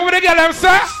texts. Over the girl, I'm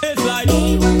saying. It's like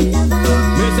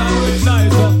Miss I do it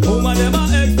nice. Woman never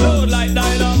explode like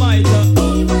dynamite.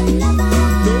 Do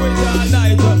it all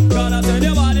night. Gonna send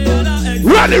your body and I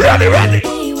explode. Ready.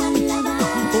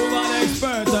 Woman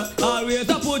expert. Always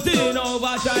a put in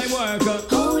overtime work.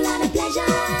 Whole lot of pleasure.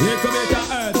 You commit a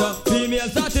earth. Female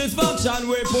satisfaction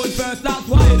we put first. That's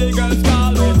why the girls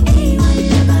call me.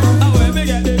 And when we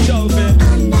get the trophy.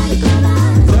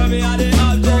 Tell me how the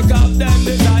object of them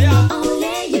desire.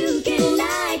 Only you can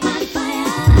light my fire.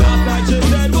 Last night she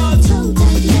said what? Total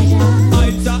pleasure.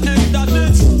 It's a ecstasy.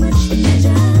 Too much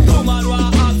pleasure. Woman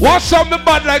want ask. What's up the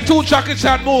bad like 2 Jackie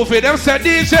Chan movie? Them said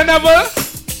DJNEVILLE.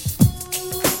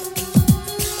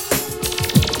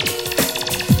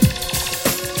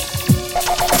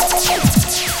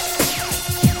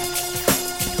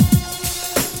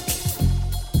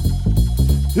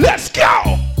 Let's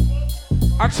go!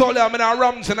 I told you I'm in a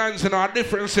rum tonight in a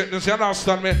different sickness, you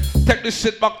understand me? Take this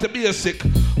shit back to basic.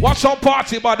 What's our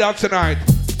party about that tonight?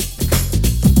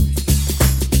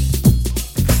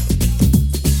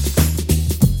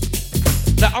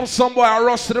 Now some boy I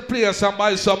rush to the place and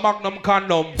buy some Magnum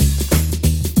condom.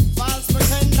 false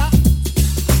pretender.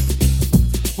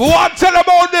 What tell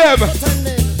about them?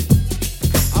 Pretending.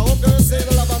 I hope they receive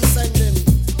the love I'm sending.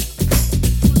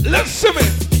 Listen to me.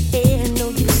 Ain't no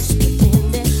use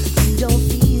pretending you don't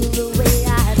feel the way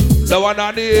I do. The one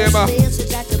on the aim.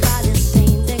 Message at the body,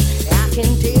 same thing. I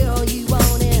can tell you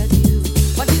want it.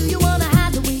 What do you wanna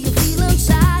hide the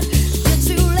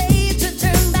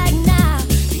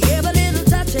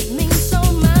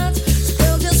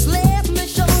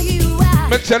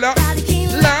tell her,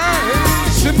 lie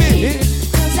to me.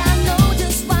 Cause I know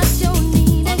just what you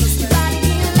need. Nobody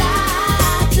can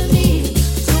lie to me.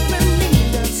 So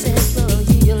bring the sense for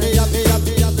healing.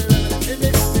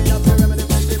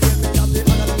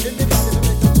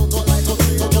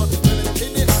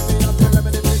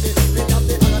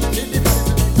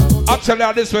 I'll tell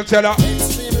her this one, tell her.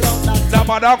 No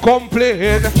matter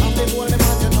complain.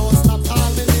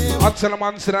 I'll tell a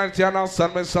man tonight, you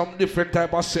understand me, some different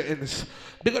type of settings.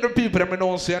 Because the people that me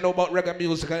know say I know about reggae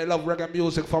music and I love reggae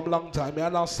music from a long time. You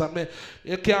understand me?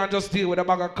 You can't just deal with a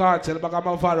bag of cartel, a bag of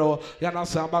Mavaro, you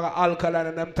understand, a bag of alkaline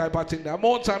and them type of thing. The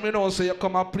more time you know, so you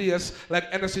come a place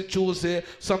like Henny Tuesday,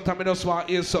 sometimes you just want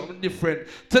to hear something different.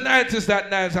 Tonight is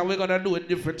that night and we're going to do it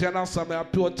different. You understand me? A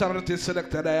pure talented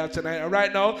selector there tonight. And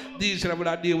right now,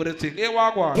 DJNEVILLE deal with the thing. Hey,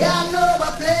 walk on. Yeah, I know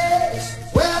a place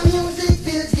where music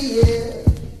fills the air.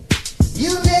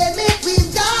 You name it,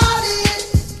 we've got it.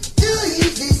 To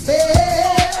ease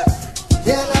despair.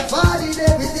 Then I find it,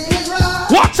 everything is right.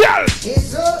 What else? It's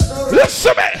so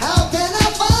listen me. How can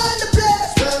I find a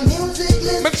place where music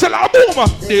lives? Me tell her, boom.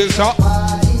 There's a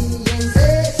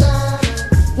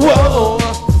whoa,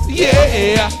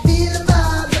 yeah. Feel the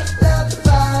vibe, love the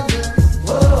vibe.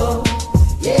 Whoa,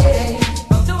 yeah.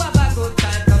 Come to have a good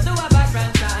time, come to have a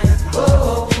grand time.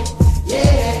 Whoa,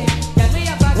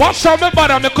 yeah. What's up, my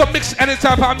brother? Me could mix any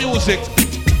type of music.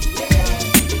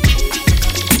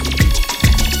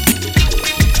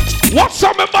 What's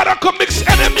up, my brother? Could mix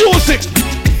any music.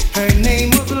 Her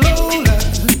name was Lola.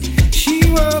 She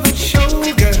was a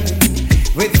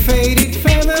showgirl with faded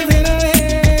feathers in her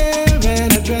hair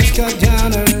and a dress cut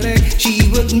down her leg. She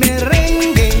would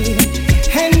merengue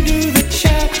and do the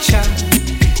cha-cha.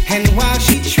 And while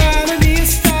she tried to be a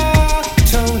star,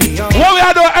 Tony on what we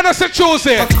are doing, Henny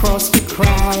Tuesday? Across the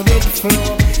crowded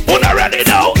floor. Who already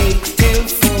know? 8 till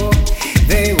 4.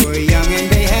 They were young and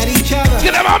they had each other.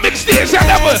 Get them on mix station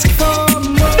level.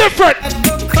 Different.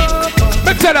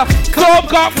 Me tell her, club,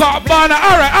 banana.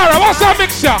 Alright, what's that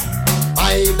mixture?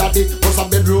 I daddy, what's a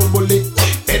bedroom bully?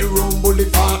 Bedroom bully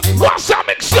for him. What's that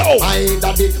mixture? I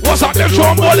daddy, what's a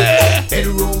bedroom bully?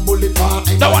 Bedroom bully for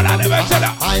him. The one I never tell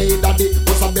her. I daddy,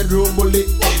 what's a bedroom bully?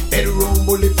 Bedroom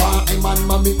bully for him and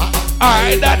mommy.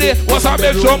 I daddy, what's a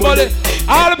bedroom bully?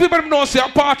 All the people know say a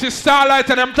party starlight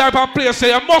and them type of place,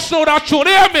 say you must know that tune,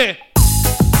 hear me?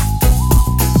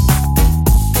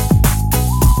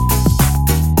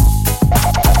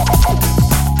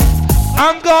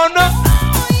 I'm gonna.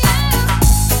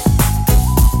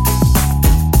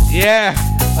 Yeah,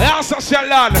 I also shall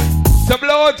learn the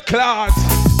blood clot.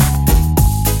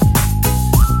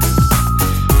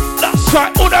 That's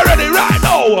right, who's ready right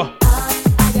now?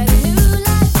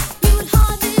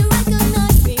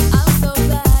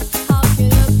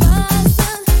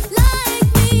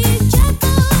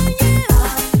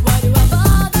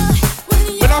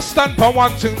 Stand for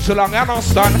one thing too long, you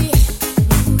understand?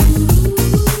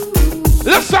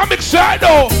 Let's not mix right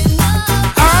now.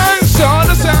 I saw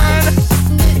the sign.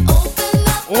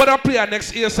 What I play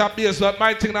next year some bass, but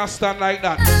my thing not stand like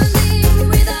that.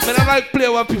 I don't like play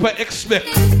what people expect.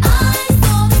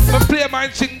 I play my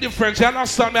thing different, you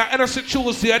understand me? I Henny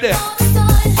Tuesday there.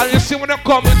 And you see when you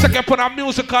come, you take up on a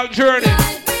musical journey.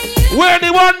 Where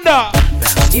the wonder?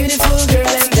 Beautiful girl,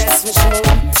 and that's for sure.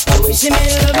 She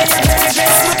made love in her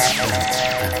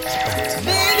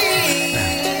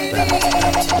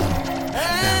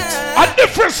a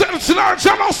different sense in our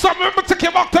channel, so remember to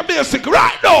take back to basic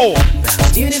right now.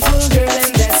 Beautiful girl,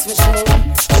 and that's for sure.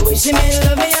 The way she made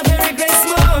love me a very great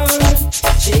small.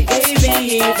 She gave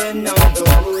me even on the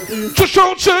road.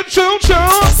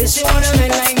 Said she want a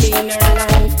man like me in her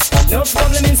life. No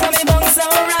problem in some bones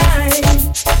alright.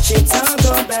 She talk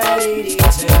about it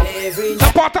each and every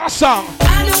night. Part of song. I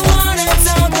don't wanna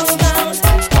talk about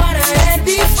what I had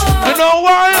before. You know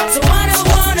why? So what I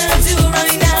wanna do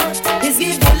right now is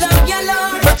give you love, your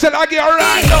love. Let's say I get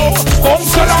right now.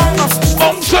 Bounce along,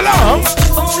 bounce along.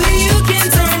 Only you can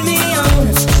turn me on.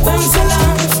 Bounce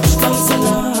along, bounce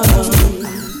along.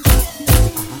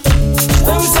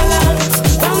 Bounce along,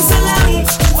 bounce along.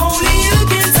 Only you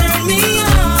can turn me on.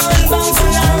 Bounce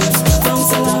along,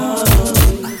 bounce along.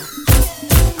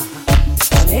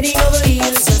 I'm heading over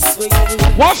heels just for you.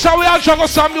 Watch how we are juggle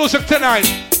some music tonight.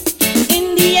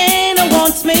 Indiana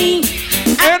wants me,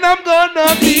 and I'm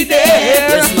gonna be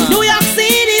there. New York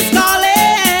City's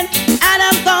calling, and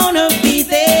I'm gonna be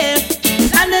there.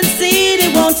 London City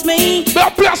wants me.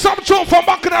 We'll play some tune from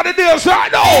back in the days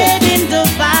right now. Heading to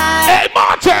five. Hey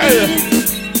Martin,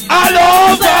 all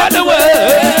over the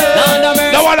world.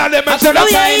 The one of them is in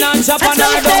Japan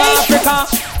and Africa.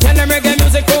 Can the reggae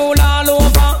music rule all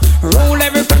over? Rule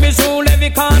every premise, rule every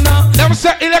corner. Them them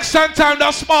say election time,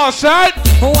 that's small, side.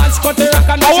 What's got the rock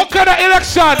and what kind of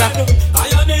election?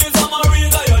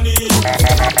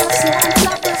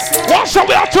 What's up,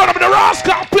 we are turning up the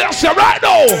Rascal place right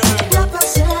now.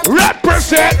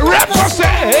 Represent.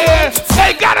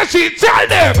 Hey, gotta see, tell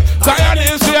them.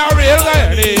 Guyanese, we are real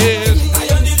Guyanese.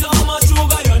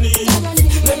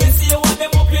 Let me see what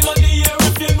them up in the air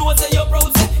if you know that you're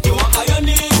proud. You want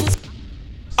Guyanese.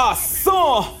 So,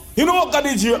 you know what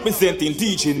DJ representing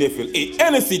DJNEVILLE?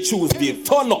 Henny Tuesday,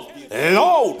 turn up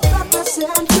loud.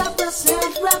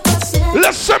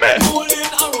 Listen me.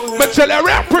 Me tell you,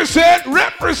 represent.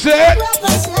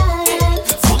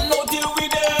 Some no deal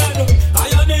with them.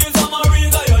 Guyanese, I'm a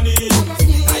real Guyanese.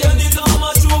 Guyanese, I'm a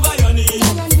true Guyanese.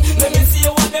 Let me see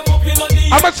what them up in the air.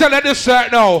 I'm gonna tell you this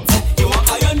right now. You want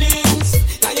Guyanese?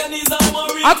 Guyanese, I'm a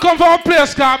real. I come from a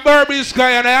place called Berbice,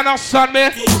 Guyana, you understand me?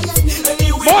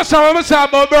 Most of them say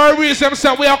about Berbice, them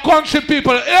say we are country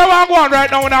people. Here I go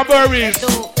right now in our Berbice.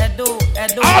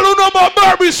 All who know about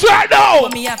Berbice right now.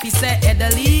 Me happy say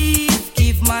Edelif,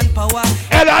 give man power.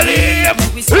 Edelif,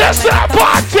 listen to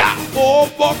party.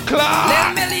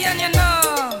 Overclock. 10 million, you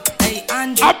know. Hey,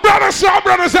 Andrew. Our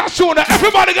brothers are soon.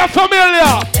 Everybody get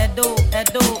familiar. Edo.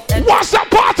 What's the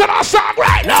part of that song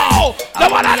right now? The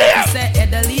one I live. Say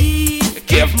Edelif,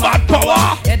 give man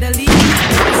power. Edelif,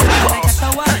 like a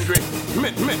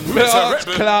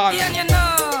tower.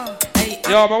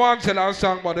 Yo, I want to tell you a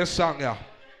song about this song, yeah.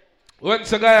 When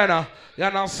to Guyana, you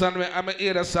understand me? I'm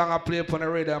hear the song I play on the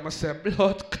radio. I'm say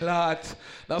blood clot.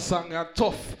 That song is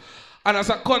tough. And as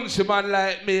a countryman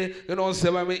like me, you know, say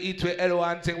when we eat with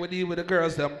L1 thing, we deal with the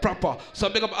girls them proper. So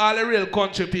big up all the real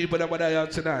country people that are here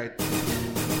tonight.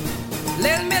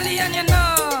 Lil Million, you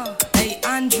know. Hey,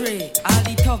 Andre, all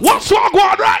the talk. What's wrong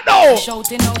going right now?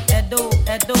 Shouting out Edo.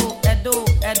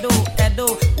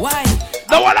 Why?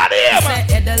 No one out here, man.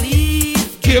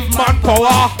 Edelif, give man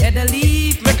power.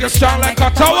 Edelif, make you strong like a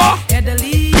tower.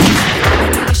 Edelif,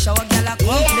 the shower girl a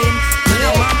complain. When I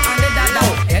want on the dada.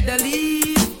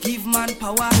 Edelif, give man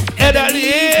power.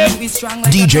 Edelif, be strong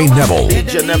like DJNEVILLE.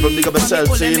 DJNEVILLE, big up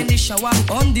yourself, team. In the shower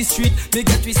on the street, me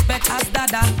get respect as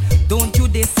dada. Don't you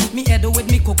this me head with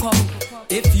me cook up.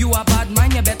 If you a bad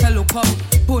man, you better look up.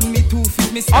 Put me 2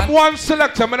 feet, me stand. I'm one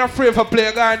selector. I'm not afraid for play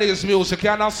Guyanese music. You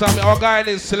understand me? Our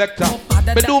Guyanese selector.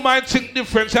 Me do my thing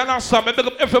different. You understand me? Big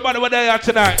up everybody over there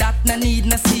tonight. That no need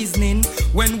no seasoning.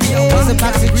 When we are one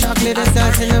plastic chocolate and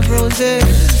dancing a frozen.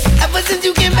 Ever since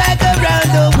you came back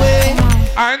around the way,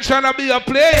 I ain't trying to be a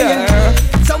player.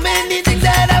 So many things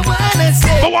that I wanna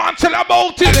say. But want to tell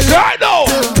about it right now.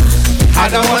 I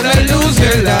don't wanna lose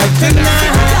your love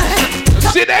tonight.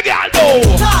 See that girl though.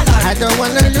 I don't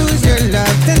wanna lose your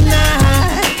love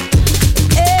tonight.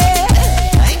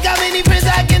 I ain't got many friends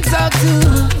I can talk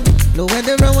to. Nowhere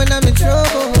to run when I'm in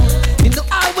trouble. You know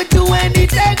I would do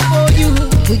anything for you.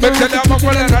 But tell them I'm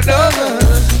one another.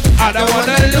 I don't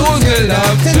wanna lose your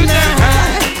love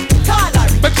tonight.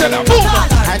 But tell them boom.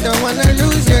 I don't wanna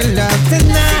lose your love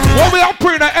tonight. What we are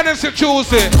praying at Henny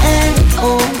Tuesday.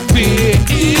 N-O-V-E-Y-O-U.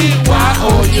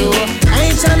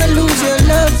 I ain't tryna lose your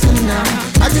love tonight.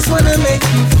 I just wanna make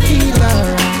you feel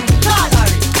alright.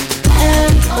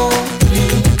 N-O-V-E-Y-O-U.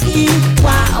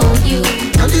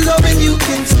 I'm just hoping you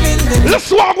can spend the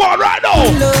let's walk one right now.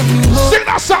 Sing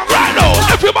that song right now.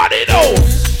 Everybody know.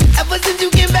 Ever since you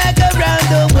came back around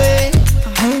the way,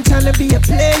 I ain't tryna be a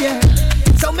player.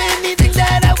 So many things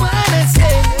that I wanna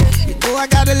say. You know I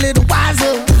got a little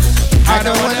wiser. I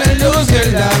don't wanna lose your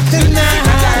love tonight.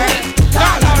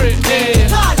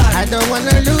 I don't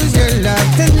wanna lose your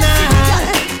love tonight.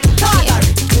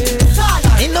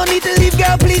 Ain't no need to leave,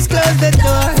 girl, please close the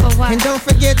door. And don't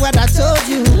forget what I told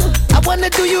you. I wanna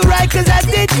do you right cause I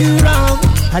did you wrong.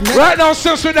 Right now,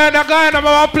 since we're not a guy, I'm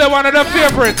gonna play one of the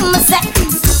favorites.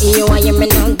 You are your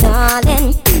man,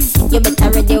 darling. You better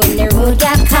ready when the road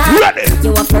got caught. Ready.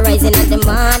 You up for rising at the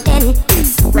morning.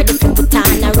 Ready to put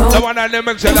on a road. The one I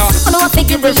never tell her. I know I think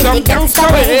give me the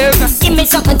gangsta way. Give me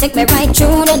something, take me right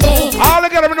through the day. All I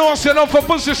gotta know is enough for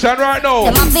position right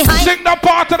now. Sing the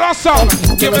part of that song.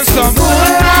 Give me some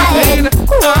good ride.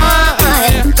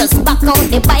 Just back on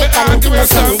the bike and give me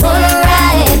some good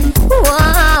ride.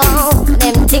 Wow,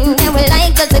 them things that we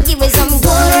like just to give me some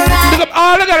good ride. Pick up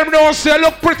all I gotta know is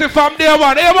look pretty from day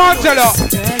one. Hey, man, tell her.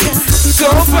 So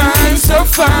fine, so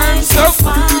fine, so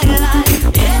fine.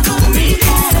 Every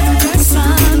day the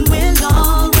sun will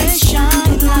always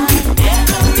shine like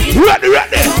ready.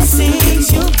 Blessings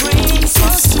you bring so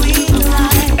sweet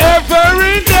like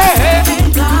every day.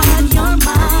 Thank God you're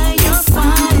mine, you're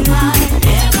fine like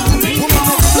every day.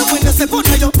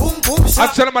 I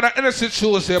Watch them on the Henny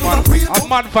Tuesday, man. A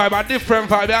mad vibe, a different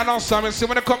vibe. You know something? See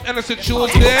when they come Henny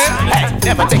Tuesday.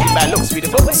 Never take it by looks,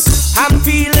 beautiful. I'm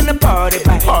feeling the party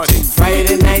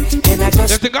Friday night, and I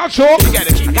just. You think I show?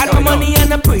 Got my money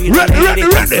and I'm pretty ready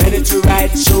to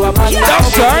ride, so I'm on.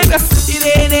 That's right. It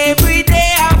ain't every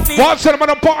day I feel. Watch them on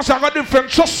the party, I got different.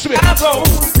 Trust me. I'm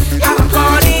a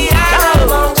party,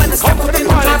 when the step of the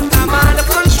party, I'm on the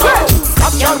control.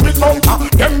 Up y'all with bumper,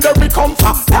 them there we come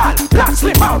for. Black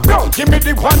slip out, bro, give me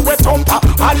the one with thumper.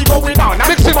 All you going on,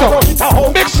 mix it up,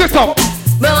 mix it up.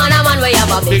 Me want a man where you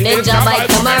have a big ninja bike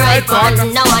to my right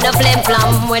one. Now want a flame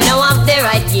flam when you have the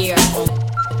right gear.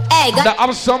 Hey,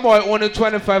 I'm some boy only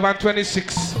 25 and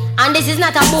 26. And this is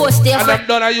not a boast, and them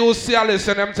done a use CLS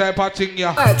and them type of thing,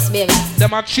 yeah. Works, baby.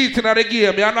 Them are cheating at the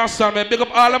game, you understand me? Big up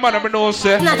all the man I know,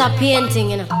 say. It's not a painting,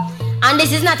 you know. And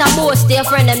this is not a boast, dear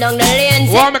friend, them down the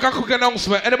lane. Want make a quick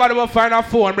announcement? Anybody will find a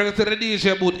phone, bring it to the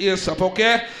DJ booth ASAP,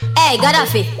 okay? Hey,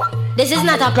 Gaddafi. This is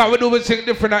not a... Because we do things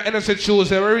different at Henny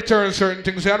Tuesday. We return certain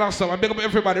things. You understand? Big up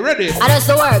everybody. Ready? And that's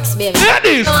the works, baby.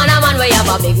 Ladies! I want a man where you have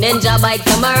a big ninja bike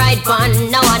to my right pan.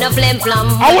 Now want a flame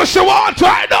flam. I wish you want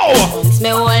right now.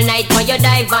 Me all night when you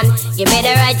dive on. Give me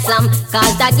the right slam.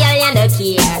 Cause that girl you no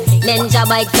care. Ninja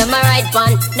bike to my right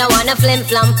pan. Now want a flame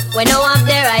flam. When you have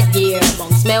the right gear.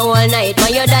 Me all night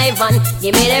when you dive on.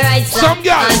 Give me the right slam. Some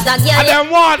girl. Cause that girl and them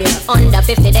want. Under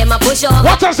 50 them a push over.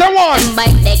 What does they want? Them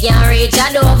bike they can't reach a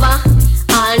Dover.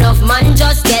 All enough man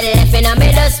just get left in a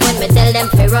middle when me tell them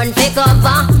to run for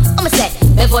cover. I'ma say,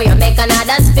 before you make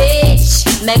another speech,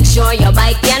 make sure your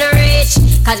bike can reach.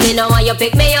 Cause me know when you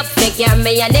pick me up, pick your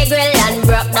me and the grill and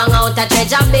broke down out a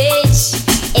Treasure Beach.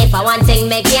 If I want thing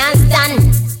me can't stand,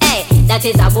 hey, that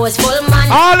is a boastful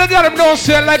man. All of them don't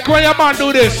say like when your man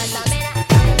do this.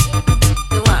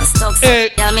 Hey,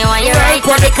 tell me why you're right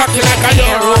for the cocky like a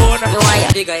your own. You want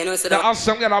your bigger, you know, so there are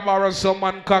some girl borrow some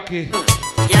man cocky.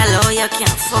 Yellow, you can't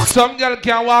fuck. Some girl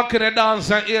can walk in the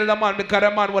dance and heal the man because the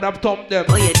man would have thumped them.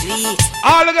 Oh, you do it.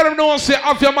 All of them know say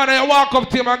off your man and you walk up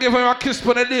to him and give him a kiss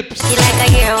for the lips. She like a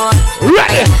hero.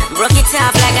 Ready? Broke it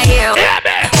off like a hero. Yeah,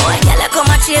 man. Oh, girl, come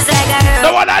and chase like a hero.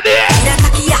 The one I did. The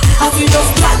cocky, yeah, how you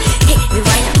love girl. Hey, me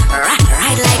wind up,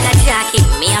 ride like a jockey.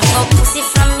 Me have no pussy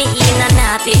from me in a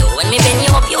nappy. When me bend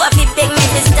you up, you have to beg me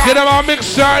to stop. Get them a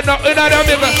mix right now, in the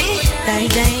mix.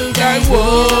 What's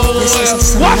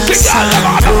the girl?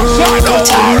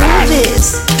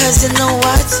 Cause you know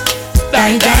what?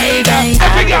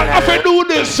 Every girl have to do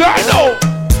this, I know.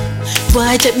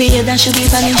 Boy, take me head and should be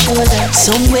on his shoulder.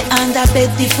 Somewhere under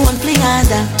bed, the phone play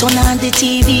harder. Turn on the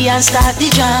TV and start the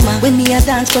drama. When me a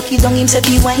dance, cocky down him say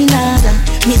be wine harder.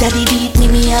 Me daddy beat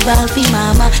me a ball fi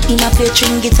mama. Him a play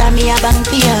string guitar, me a bang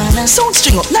piano. Sound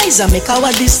string up nice and make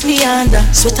our this me under.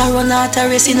 Sweater run out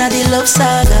a race in a the love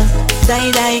saga.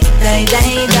 Die, die, die,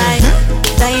 die, die.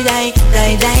 Die, die,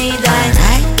 die, die,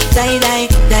 die. Die, die,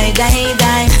 die, die,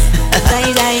 die.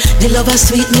 Die, die. The lover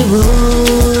sweet me,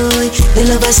 boy. The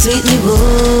lover sweet me,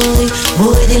 boy.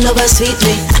 Boy, the lover sweet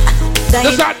me.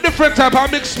 There's a different type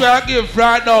of mix me I give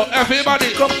right now.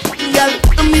 Everybody come. Girl,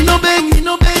 me no beg,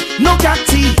 no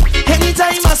catty.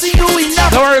 Anytime I see you in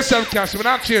that. Don't worry yourself, Cash. We're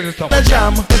not changing it up.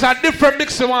 There's a different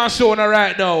mix I want to show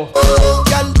right now. Oh,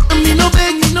 girl, me no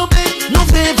beg, no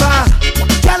favor.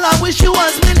 Girl, I wish you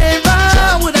was me neighbor.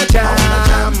 With a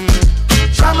jam.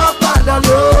 Jam up on the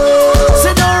road.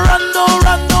 Say don't run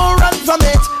from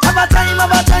it. Have a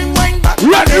time, wind back.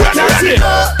 Ready.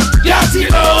 Yes, you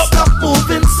know. Stop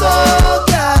moving so,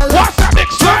 girl. What's that mix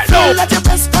right now? Feel at your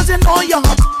best cause you know you're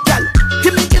hot, girl.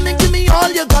 Give me all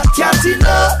you got. Can't you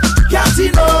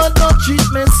know, don't treat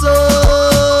me so.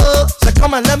 So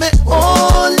come on, let me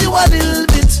hold you a little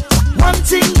bit. One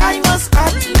thing I must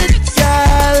admit,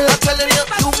 girl. I'm telling you,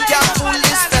 you can't fool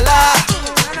this fella.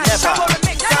 Never.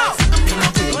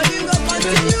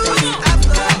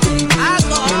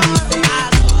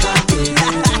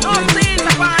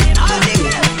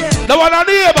 The one on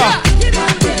the neighbor.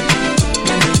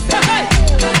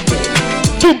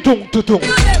 Tung.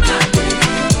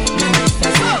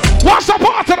 What's the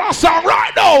part of that song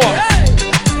right now?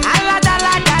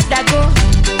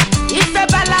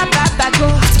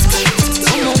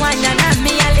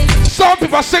 Some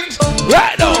people sing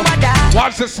right now.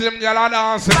 What's the slim girl a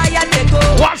dancing?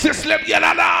 What's the slim girl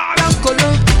a dancing?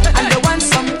 And the one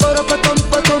some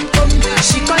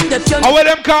she con the pion. How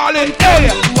them call it? Hey,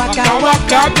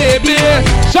 waka baby.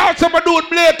 Shout to my dude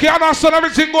Blake, and I son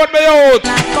everything going me out.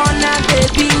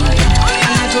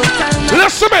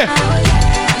 Listen to me.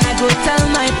 And I go tell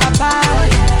my papa,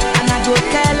 and I go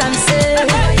tell him say,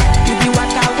 you be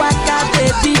waka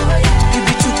baby, you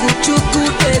be chuku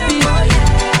baby,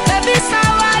 baby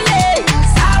sawale.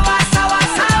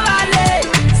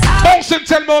 Bouncing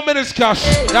this cash.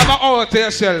 You have an hour to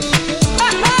yourself.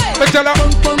 Me tell her,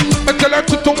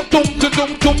 tum tum tum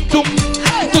tum tum tum.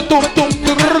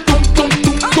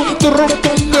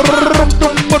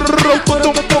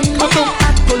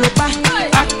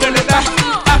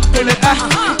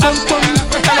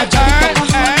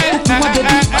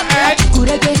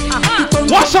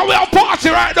 What's up with our party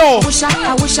right now? I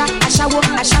wish I shower,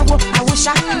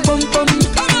 boom boom.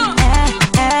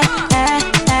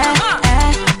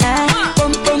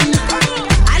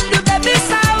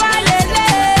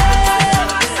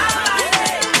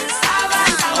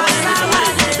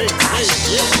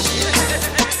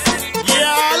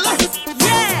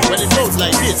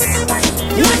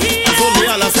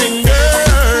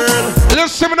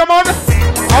 Listen, man,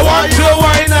 I want to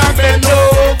wine and bend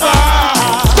over.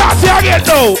 Start here again,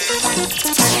 though.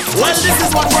 Well, this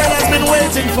is what Brian has been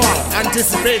waiting for,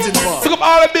 anticipating for. Look up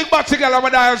all the big bad together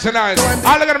with dance tonight.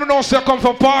 All they gotta know is you come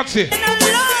from party.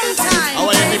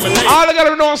 All they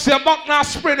gotta know is you back now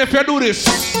spring if you do this.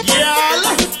 Yeah.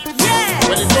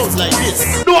 When it goes like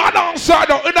this. Do a dance side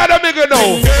though, another bigger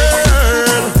though.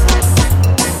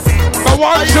 I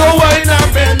want to wine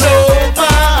and bend over.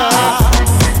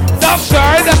 That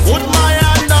side. Put my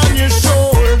hand on your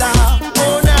shoulder.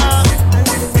 Oh now.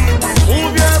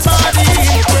 Move your body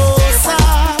closer.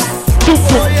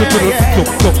 Oh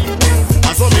yeah.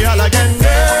 I saw me all again,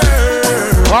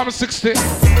 girl. I'm 60.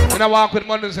 And I walk with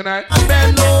Mondays tonight.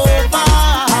 Bend over.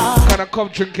 Can I come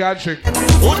drink your drink?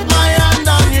 Put my hand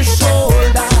on your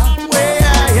shoulder.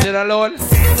 Is it alone?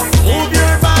 Move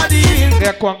your body.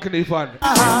 They're quanking fun.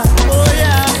 Oh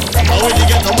yeah. When you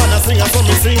get the man I sing, I saw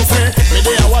me sing, say me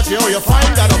there I watch you how you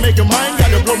find. Gotta make your mind,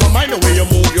 gotta blow my mind the way you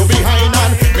move, you behind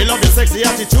and me love your sexy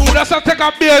attitude. Let's take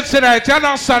a beer tonight, you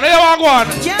understand? Here we go.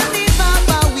 Can't live off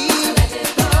a weed.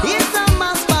 It's a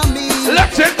must for me.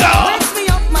 Let it go. Wakes me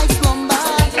up my slumber.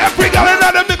 Every girl in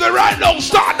the middle right now,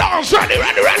 start dance, ready.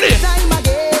 Time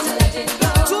again.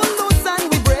 Too loose and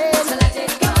we break.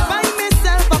 Find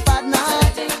myself a partner.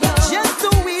 Just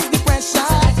to ease the pressure.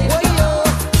 Oh yo.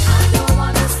 I don't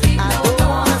wanna sleep. Hold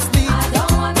on.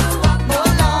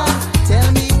 Tell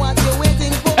me what you're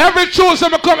waiting for. Every Tuesday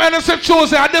I come innocent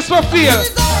Tuesday, and this what feel.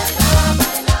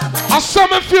 I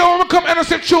summon feel when I come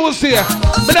innocent Tuesday.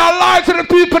 But I lie to the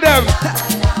people them.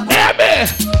 Hear me?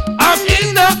 I'm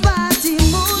in the party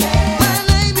mood. When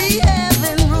I be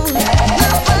having room.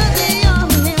 Nobody on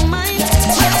their mind.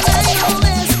 When I know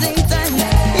wasting time.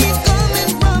 It's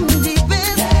coming from the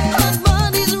best. Our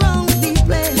body's wrong the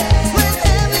place. When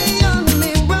heavy on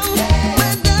me brown.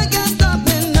 When I can't stop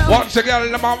me now. once again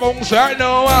in my bones right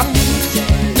now.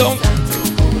 Don't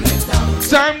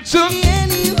time to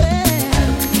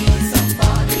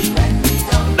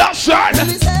that's right.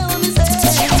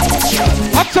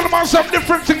 I'm telling myself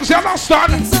different things, you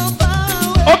understand?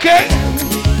 Okay.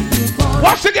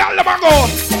 Once again, let me go.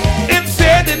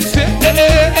 Insane.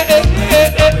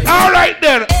 All right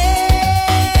then.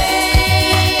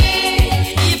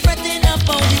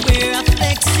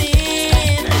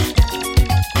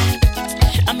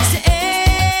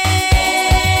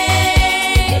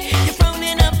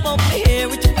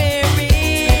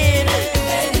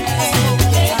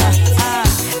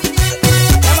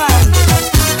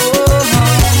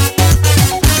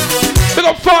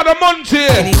 Father Monty.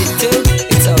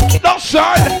 It's okay. That's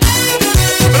right.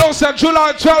 We don't say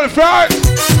July 12th, right?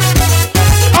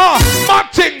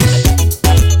 Mad things.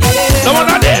 No one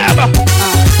at the ever.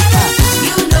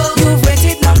 You know you've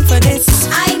waited long for this.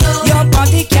 I know your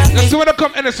body can't. You see when I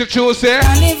come in the situation.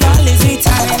 Carnival is the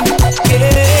time.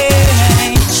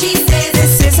 Yeah. She says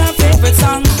this is her favorite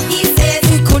song. He says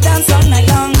we could dance all night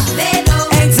long. They know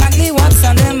exactly what's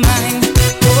on their mind.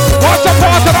 What's the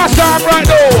part of that song right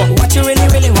now? What you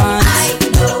really want? I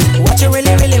know. What you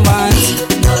really want?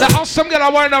 The awesome girl I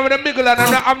wind up with the middle and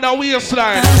I'm the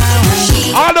waistline.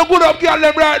 All the good up girl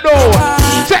them right now.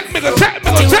 Take me go right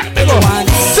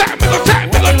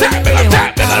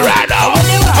now.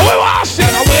 And we want to see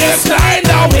the waistline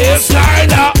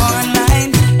now.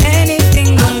 Online,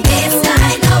 anything on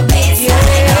baseline, online.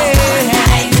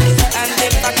 And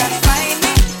if I can find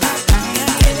it,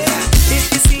 if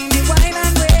you see me wine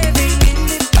and waving in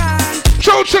the band.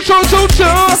 True.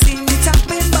 See me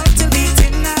tapping back to beat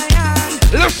in my hand.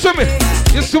 Listen to me.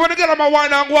 You see when you get on my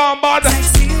wine and go on bad. I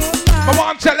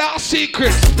want to tell you a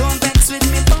secret. Don't vex with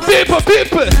me,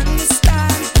 people.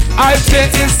 I say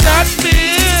it's not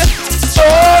me.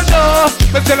 Oh no.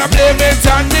 But tell I blame it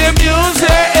on the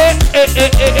music.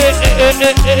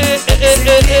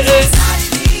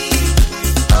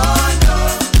 Oh no.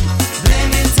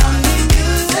 Blame it on the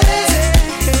music.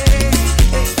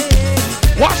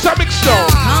 What's the mix show?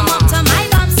 Come up to my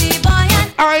bouncy boy and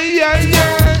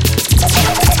Aye.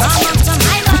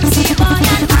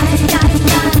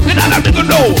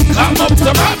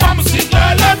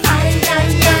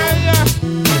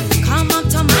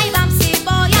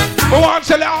 want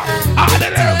to tell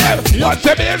you, watch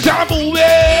the Major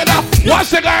moving, watch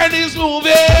the Guyanese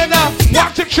moving,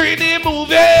 watch the Trini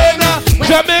moving,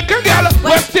 Jamaican girl,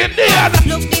 West Indian.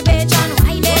 Look the Bajan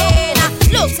whining,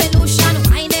 look solution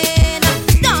whining,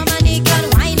 Dominican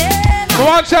whining. I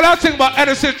want to tell you a thing about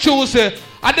Henny Tuesday,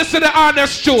 and this is the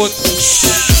honest truth.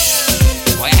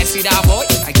 Boy, I see that boy,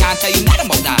 I can't tell you nothing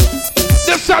about that.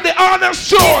 This is the honest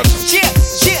truth.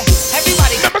 Yeah,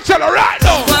 everybody. Let me tell you right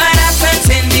now. What happens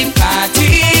in the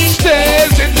party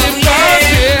stays in the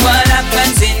party. What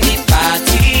happens in the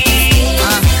party?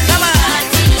 Come on.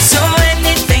 So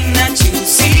anything that you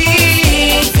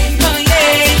see, oh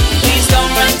yeah, please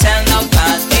don't run tell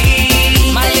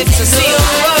nobody. My lips are sealed.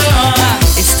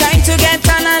 It's time to get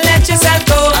on and let yourself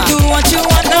go. Do what you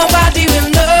want, nobody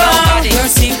will know. Your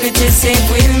secret is safe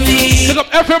with me. Look up,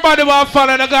 everybody want to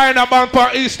follow the guy in the bank for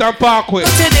Eastern Parkway.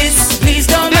 Please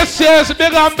don't. This year's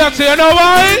big and better, you know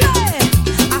why?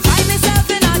 I find myself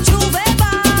in a Juve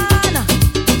van.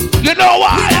 You know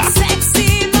why? With a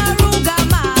sexy Maruga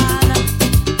man.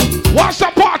 What's the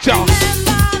party?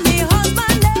 Remember me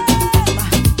husband name.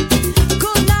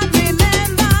 Could not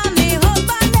remember me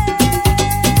husband name.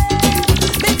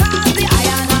 Because the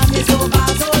iron hand is over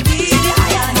so deep. The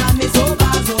iron hand is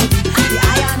over so deep. The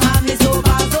iron hand is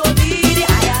over so deep. The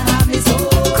iron hand is so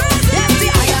crazy. Yes, the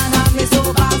iron hand is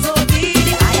over so deep.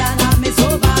 The iron hand is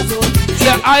over so deep.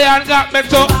 The iron got me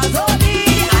too.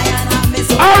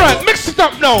 Alright, mix it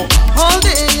up now. All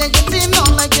day you're getting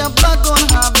on like your blood gone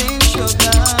having sugar.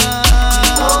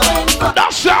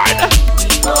 That's right.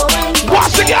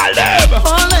 What's the girl name?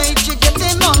 All night you're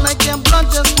getting on like your blood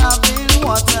just having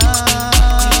water.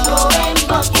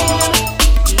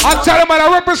 I tell them I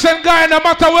represent guy no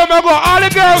matter where I go. All the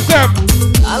girls them.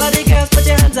 All of the girls put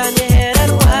your hands on your head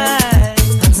and wine.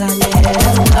 Hands on your head.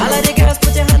 All of the girls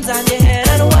put your hands on your head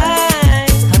and wine.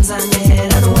 Hands on your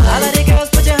head and wine. All of the girls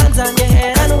put your hands on your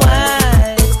head and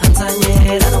wine. Hands on your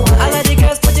head and wine. All of the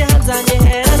girls put your hands on your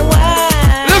head and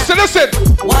wine. Listen.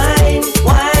 Wine.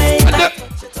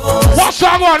 What's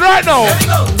song on right now?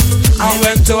 I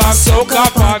went to a soca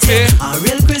party. A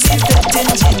real crazy fit in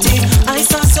GT. I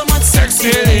saw so much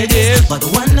sexy ladies, but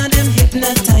one of them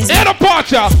hypnotized me. In the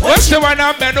party, when she went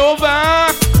and bend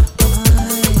over.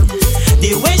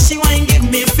 The way she wine give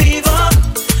me fever.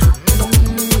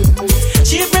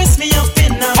 She pressed me up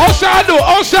in a.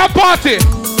 Outside party.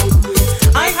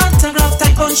 I had to grab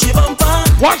tight on she bumper.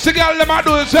 Once again, let me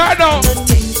do it right now.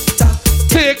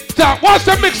 Tick tock. What's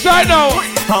the mix right now?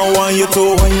 I want you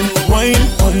to wine.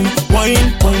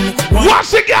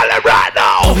 Once again, right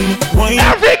now.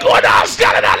 Every good house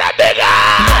got another bigger.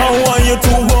 I want you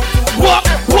to walk.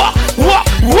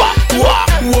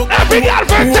 Every girl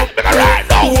for take me right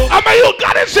now. I mean, you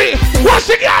gotta see. Once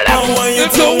again, I want you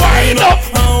to wind up.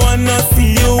 I wanna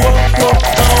see you walk.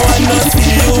 I wanna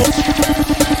see you.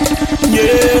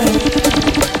 Yeah.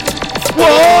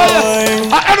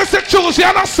 Whoa! I understand Tuesday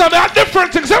and Sunday are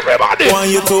different things, everybody. Want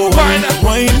you to wine.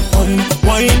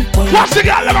 What's the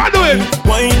girl am doing?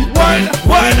 Wine.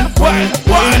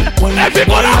 Every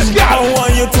good ass girl. I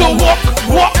want you to walk.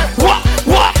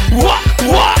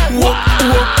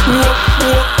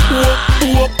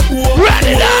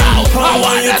 Ready now. I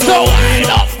want you to wind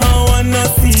up. I wanna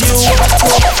see you walk.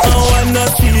 I wanna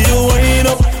see you wind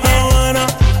up.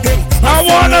 I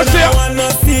wanna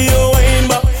see you wind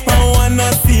back. I wanna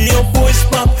see you push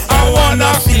back. I wanna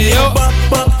see you back.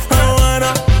 I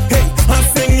wanna, I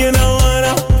sing you know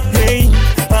wanna,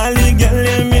 all the girl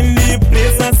them in the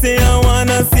place. I say I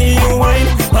wanna see you wine.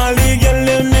 All the girl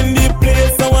them in the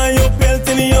place. I want you belt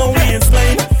in your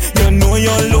waistline. You know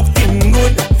you're looking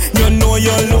good. You know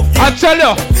you're looking. I tell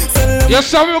you, you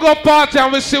saw we go party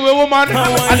and we see a woman,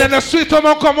 and then a sweet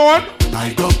woman come on.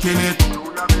 I duck in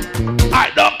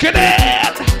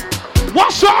it.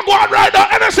 What's song going right now?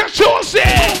 Henny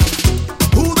Tuesday.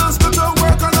 Who does better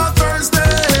work on a Thursday?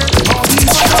 Or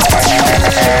he's on a Friday?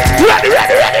 Ready.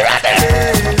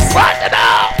 Right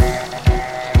now.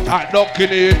 I duck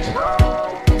in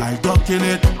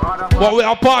it. But we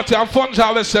are party and fun to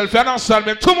ourselves. You understand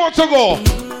me? 2 months ago.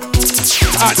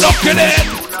 I duck in it.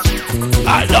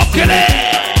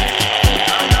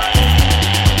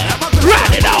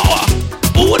 Ready now.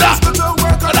 Who does better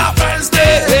work on a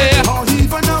Thursday? Or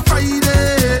even a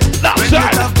Friday? That's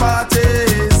right. When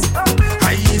parties,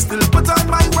 I still put on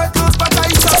my work clothes, but I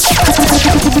just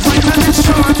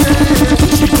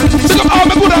look at all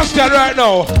my good ass girl right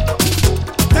now.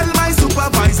 Tell my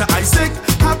supervisor I sick,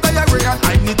 have diarrhea,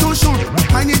 I need to shoot.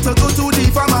 I need to go to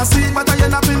the pharmacy, but I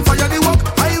end up in fire the walk.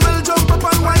 I will jump up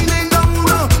and whining down.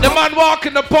 The man walk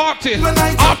in the party.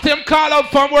 After him call out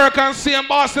from work and see him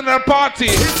boss in the party.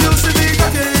 If you see me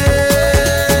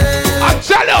again, I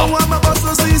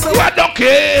Don't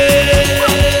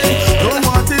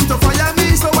want him to fire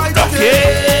me, so I don't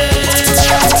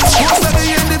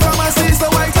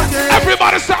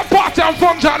Everybody start party and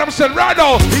fun time themselves right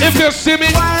now. If you see me,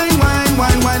 wine,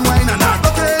 and not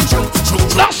okay.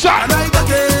 that's right.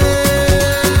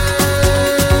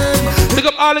 Pick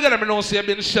up all together, I know see you've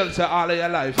been sheltered all of your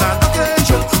life. And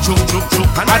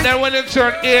then when you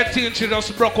turn 18, you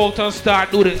just broke out and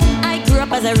start doing it. I grew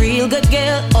up as a real good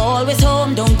girl, always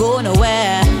home, don't go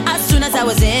nowhere. As soon as I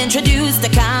was introduced, the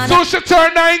kind so she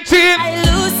turned 19. I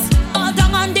lose, all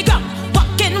down on the ground,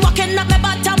 walking up my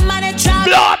bottom and it trapped.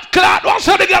 Blood clot, what's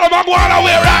how the girl I'm going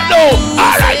away right now?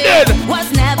 Alright then.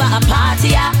 Was never a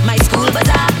party at my school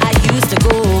bazaar, I used to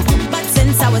go. But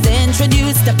since I was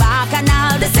introduced to back and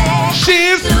now they say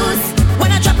she's loose.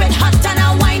 When I drop it hot and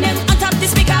I whine him on top the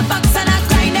speaker box and I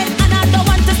grind it and I don't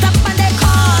want to stop and they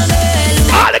call me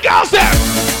loose. All the girls there,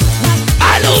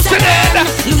 I lose it.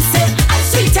 Loose it, I'm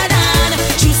sweeter than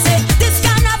juice it. This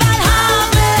carnival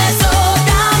have me so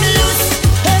damn loose.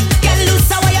 Get loose,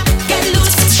 how you get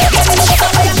loose. Get loose, how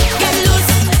you get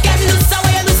loose. Get loose, how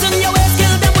you loosen your waist,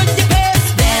 kill them with the pace.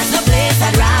 There's no place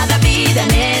I'd rather be than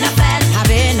in a flat,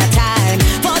 having a time.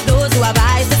 For those who have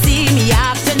eyes to see me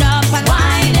acting up and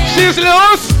whining. She's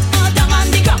loose. All down on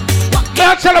the ground.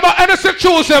 Let's tell about Henny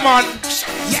Tuesday, man.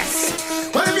 Yes.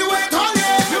 Well, if you wait all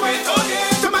year,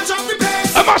 to mash up the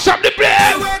place. I mash up the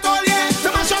place. You wait all year,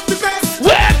 to mash up the place.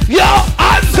 With your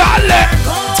hands and legs.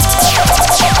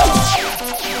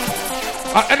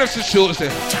 Henny Tuesday,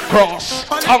 cross,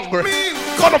 hungry.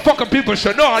 All the fucking people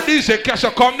should know. And DJ Cash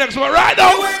will come next one right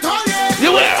now. You wait all year,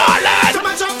 to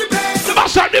mash up the place. to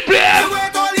mash up the place. You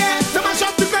wait all year, to mash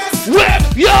up the place.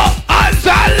 With your hands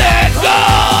and legs. Go.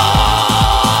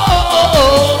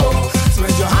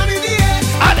 Spread your hand in the air.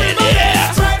 And in the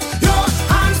air. Spread your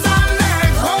hands and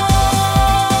legs. Oh,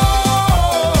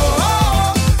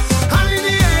 hand in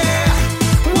the air.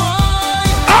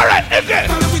 Why? All right, again.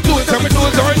 Do it again.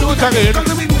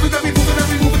 Gonna be move it again.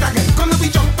 Gonna be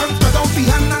jump and spread out the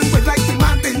hand and spread like the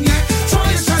mountain, yeah. Throw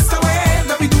your stress away.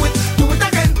 Let me do it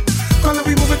again. Gonna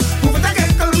be move it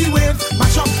again. Gonna be wave.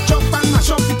 Mash up, jump and mash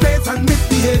up the place and make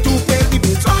the hair to pay the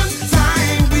bills on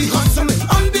time. We hustling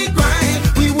on the grind.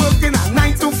 We working at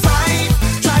 9 to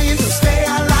 5, trying to stay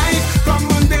alive. From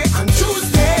Monday and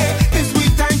Tuesday, it's we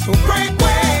time to break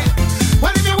way.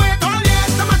 Well, if you wait all year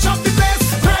to mash up the place,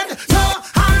 spread your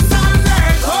hands and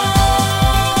legs.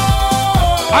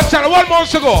 I tell you 1 month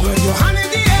to go. Spread your hand in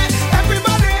the air,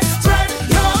 everybody. Spread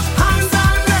your hands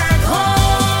and legs.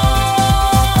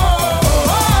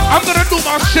 I'm gonna do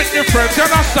my shit different, you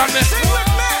understand me?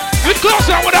 We close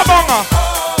down with a banger.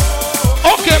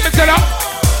 Okay, me tell you.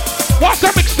 What's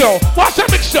a mix though? What's a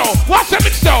mix though? What's a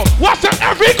mix though? What's a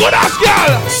every good ass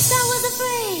girl? First I was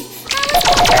afraid.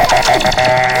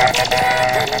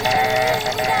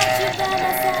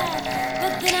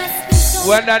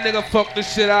 When that nigga fuck the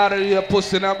shit out of your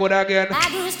pussy, not good again. I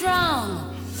grew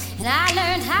strong, and I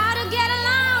learned how to get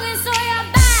along, and so you're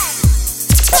back.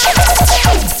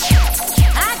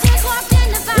 I just walked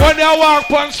in the back. When you walk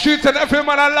on the street and every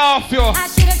man a laugh you. I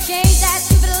should have changed that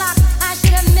stupid lock. I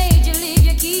should have made you leave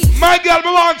your key. My girl, me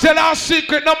want to tell her a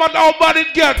secret, no matter how bad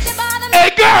it gets.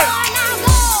 Hey girl,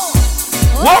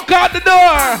 walk out the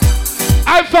door.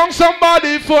 I found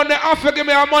somebody for the offer, give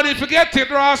me our money, forget it,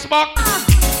 Ross back.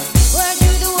 Were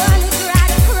you the one who tried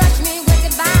to crush me with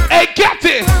goodbye? Hey, get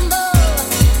it!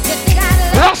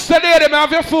 Rasta lady, me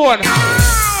have your phone.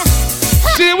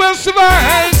 She will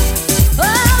survive. Oh,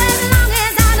 as long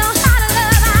as I know how to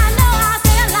love, I know I'll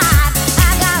stay alive.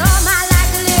 I got all my life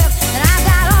to live, and I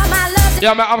got all my love to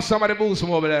Yeah, man, have somebody boost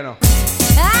from over there now.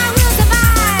 I will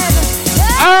survive.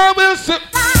 I will survive.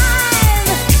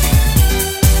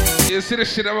 You see the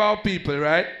shit about people,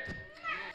 right?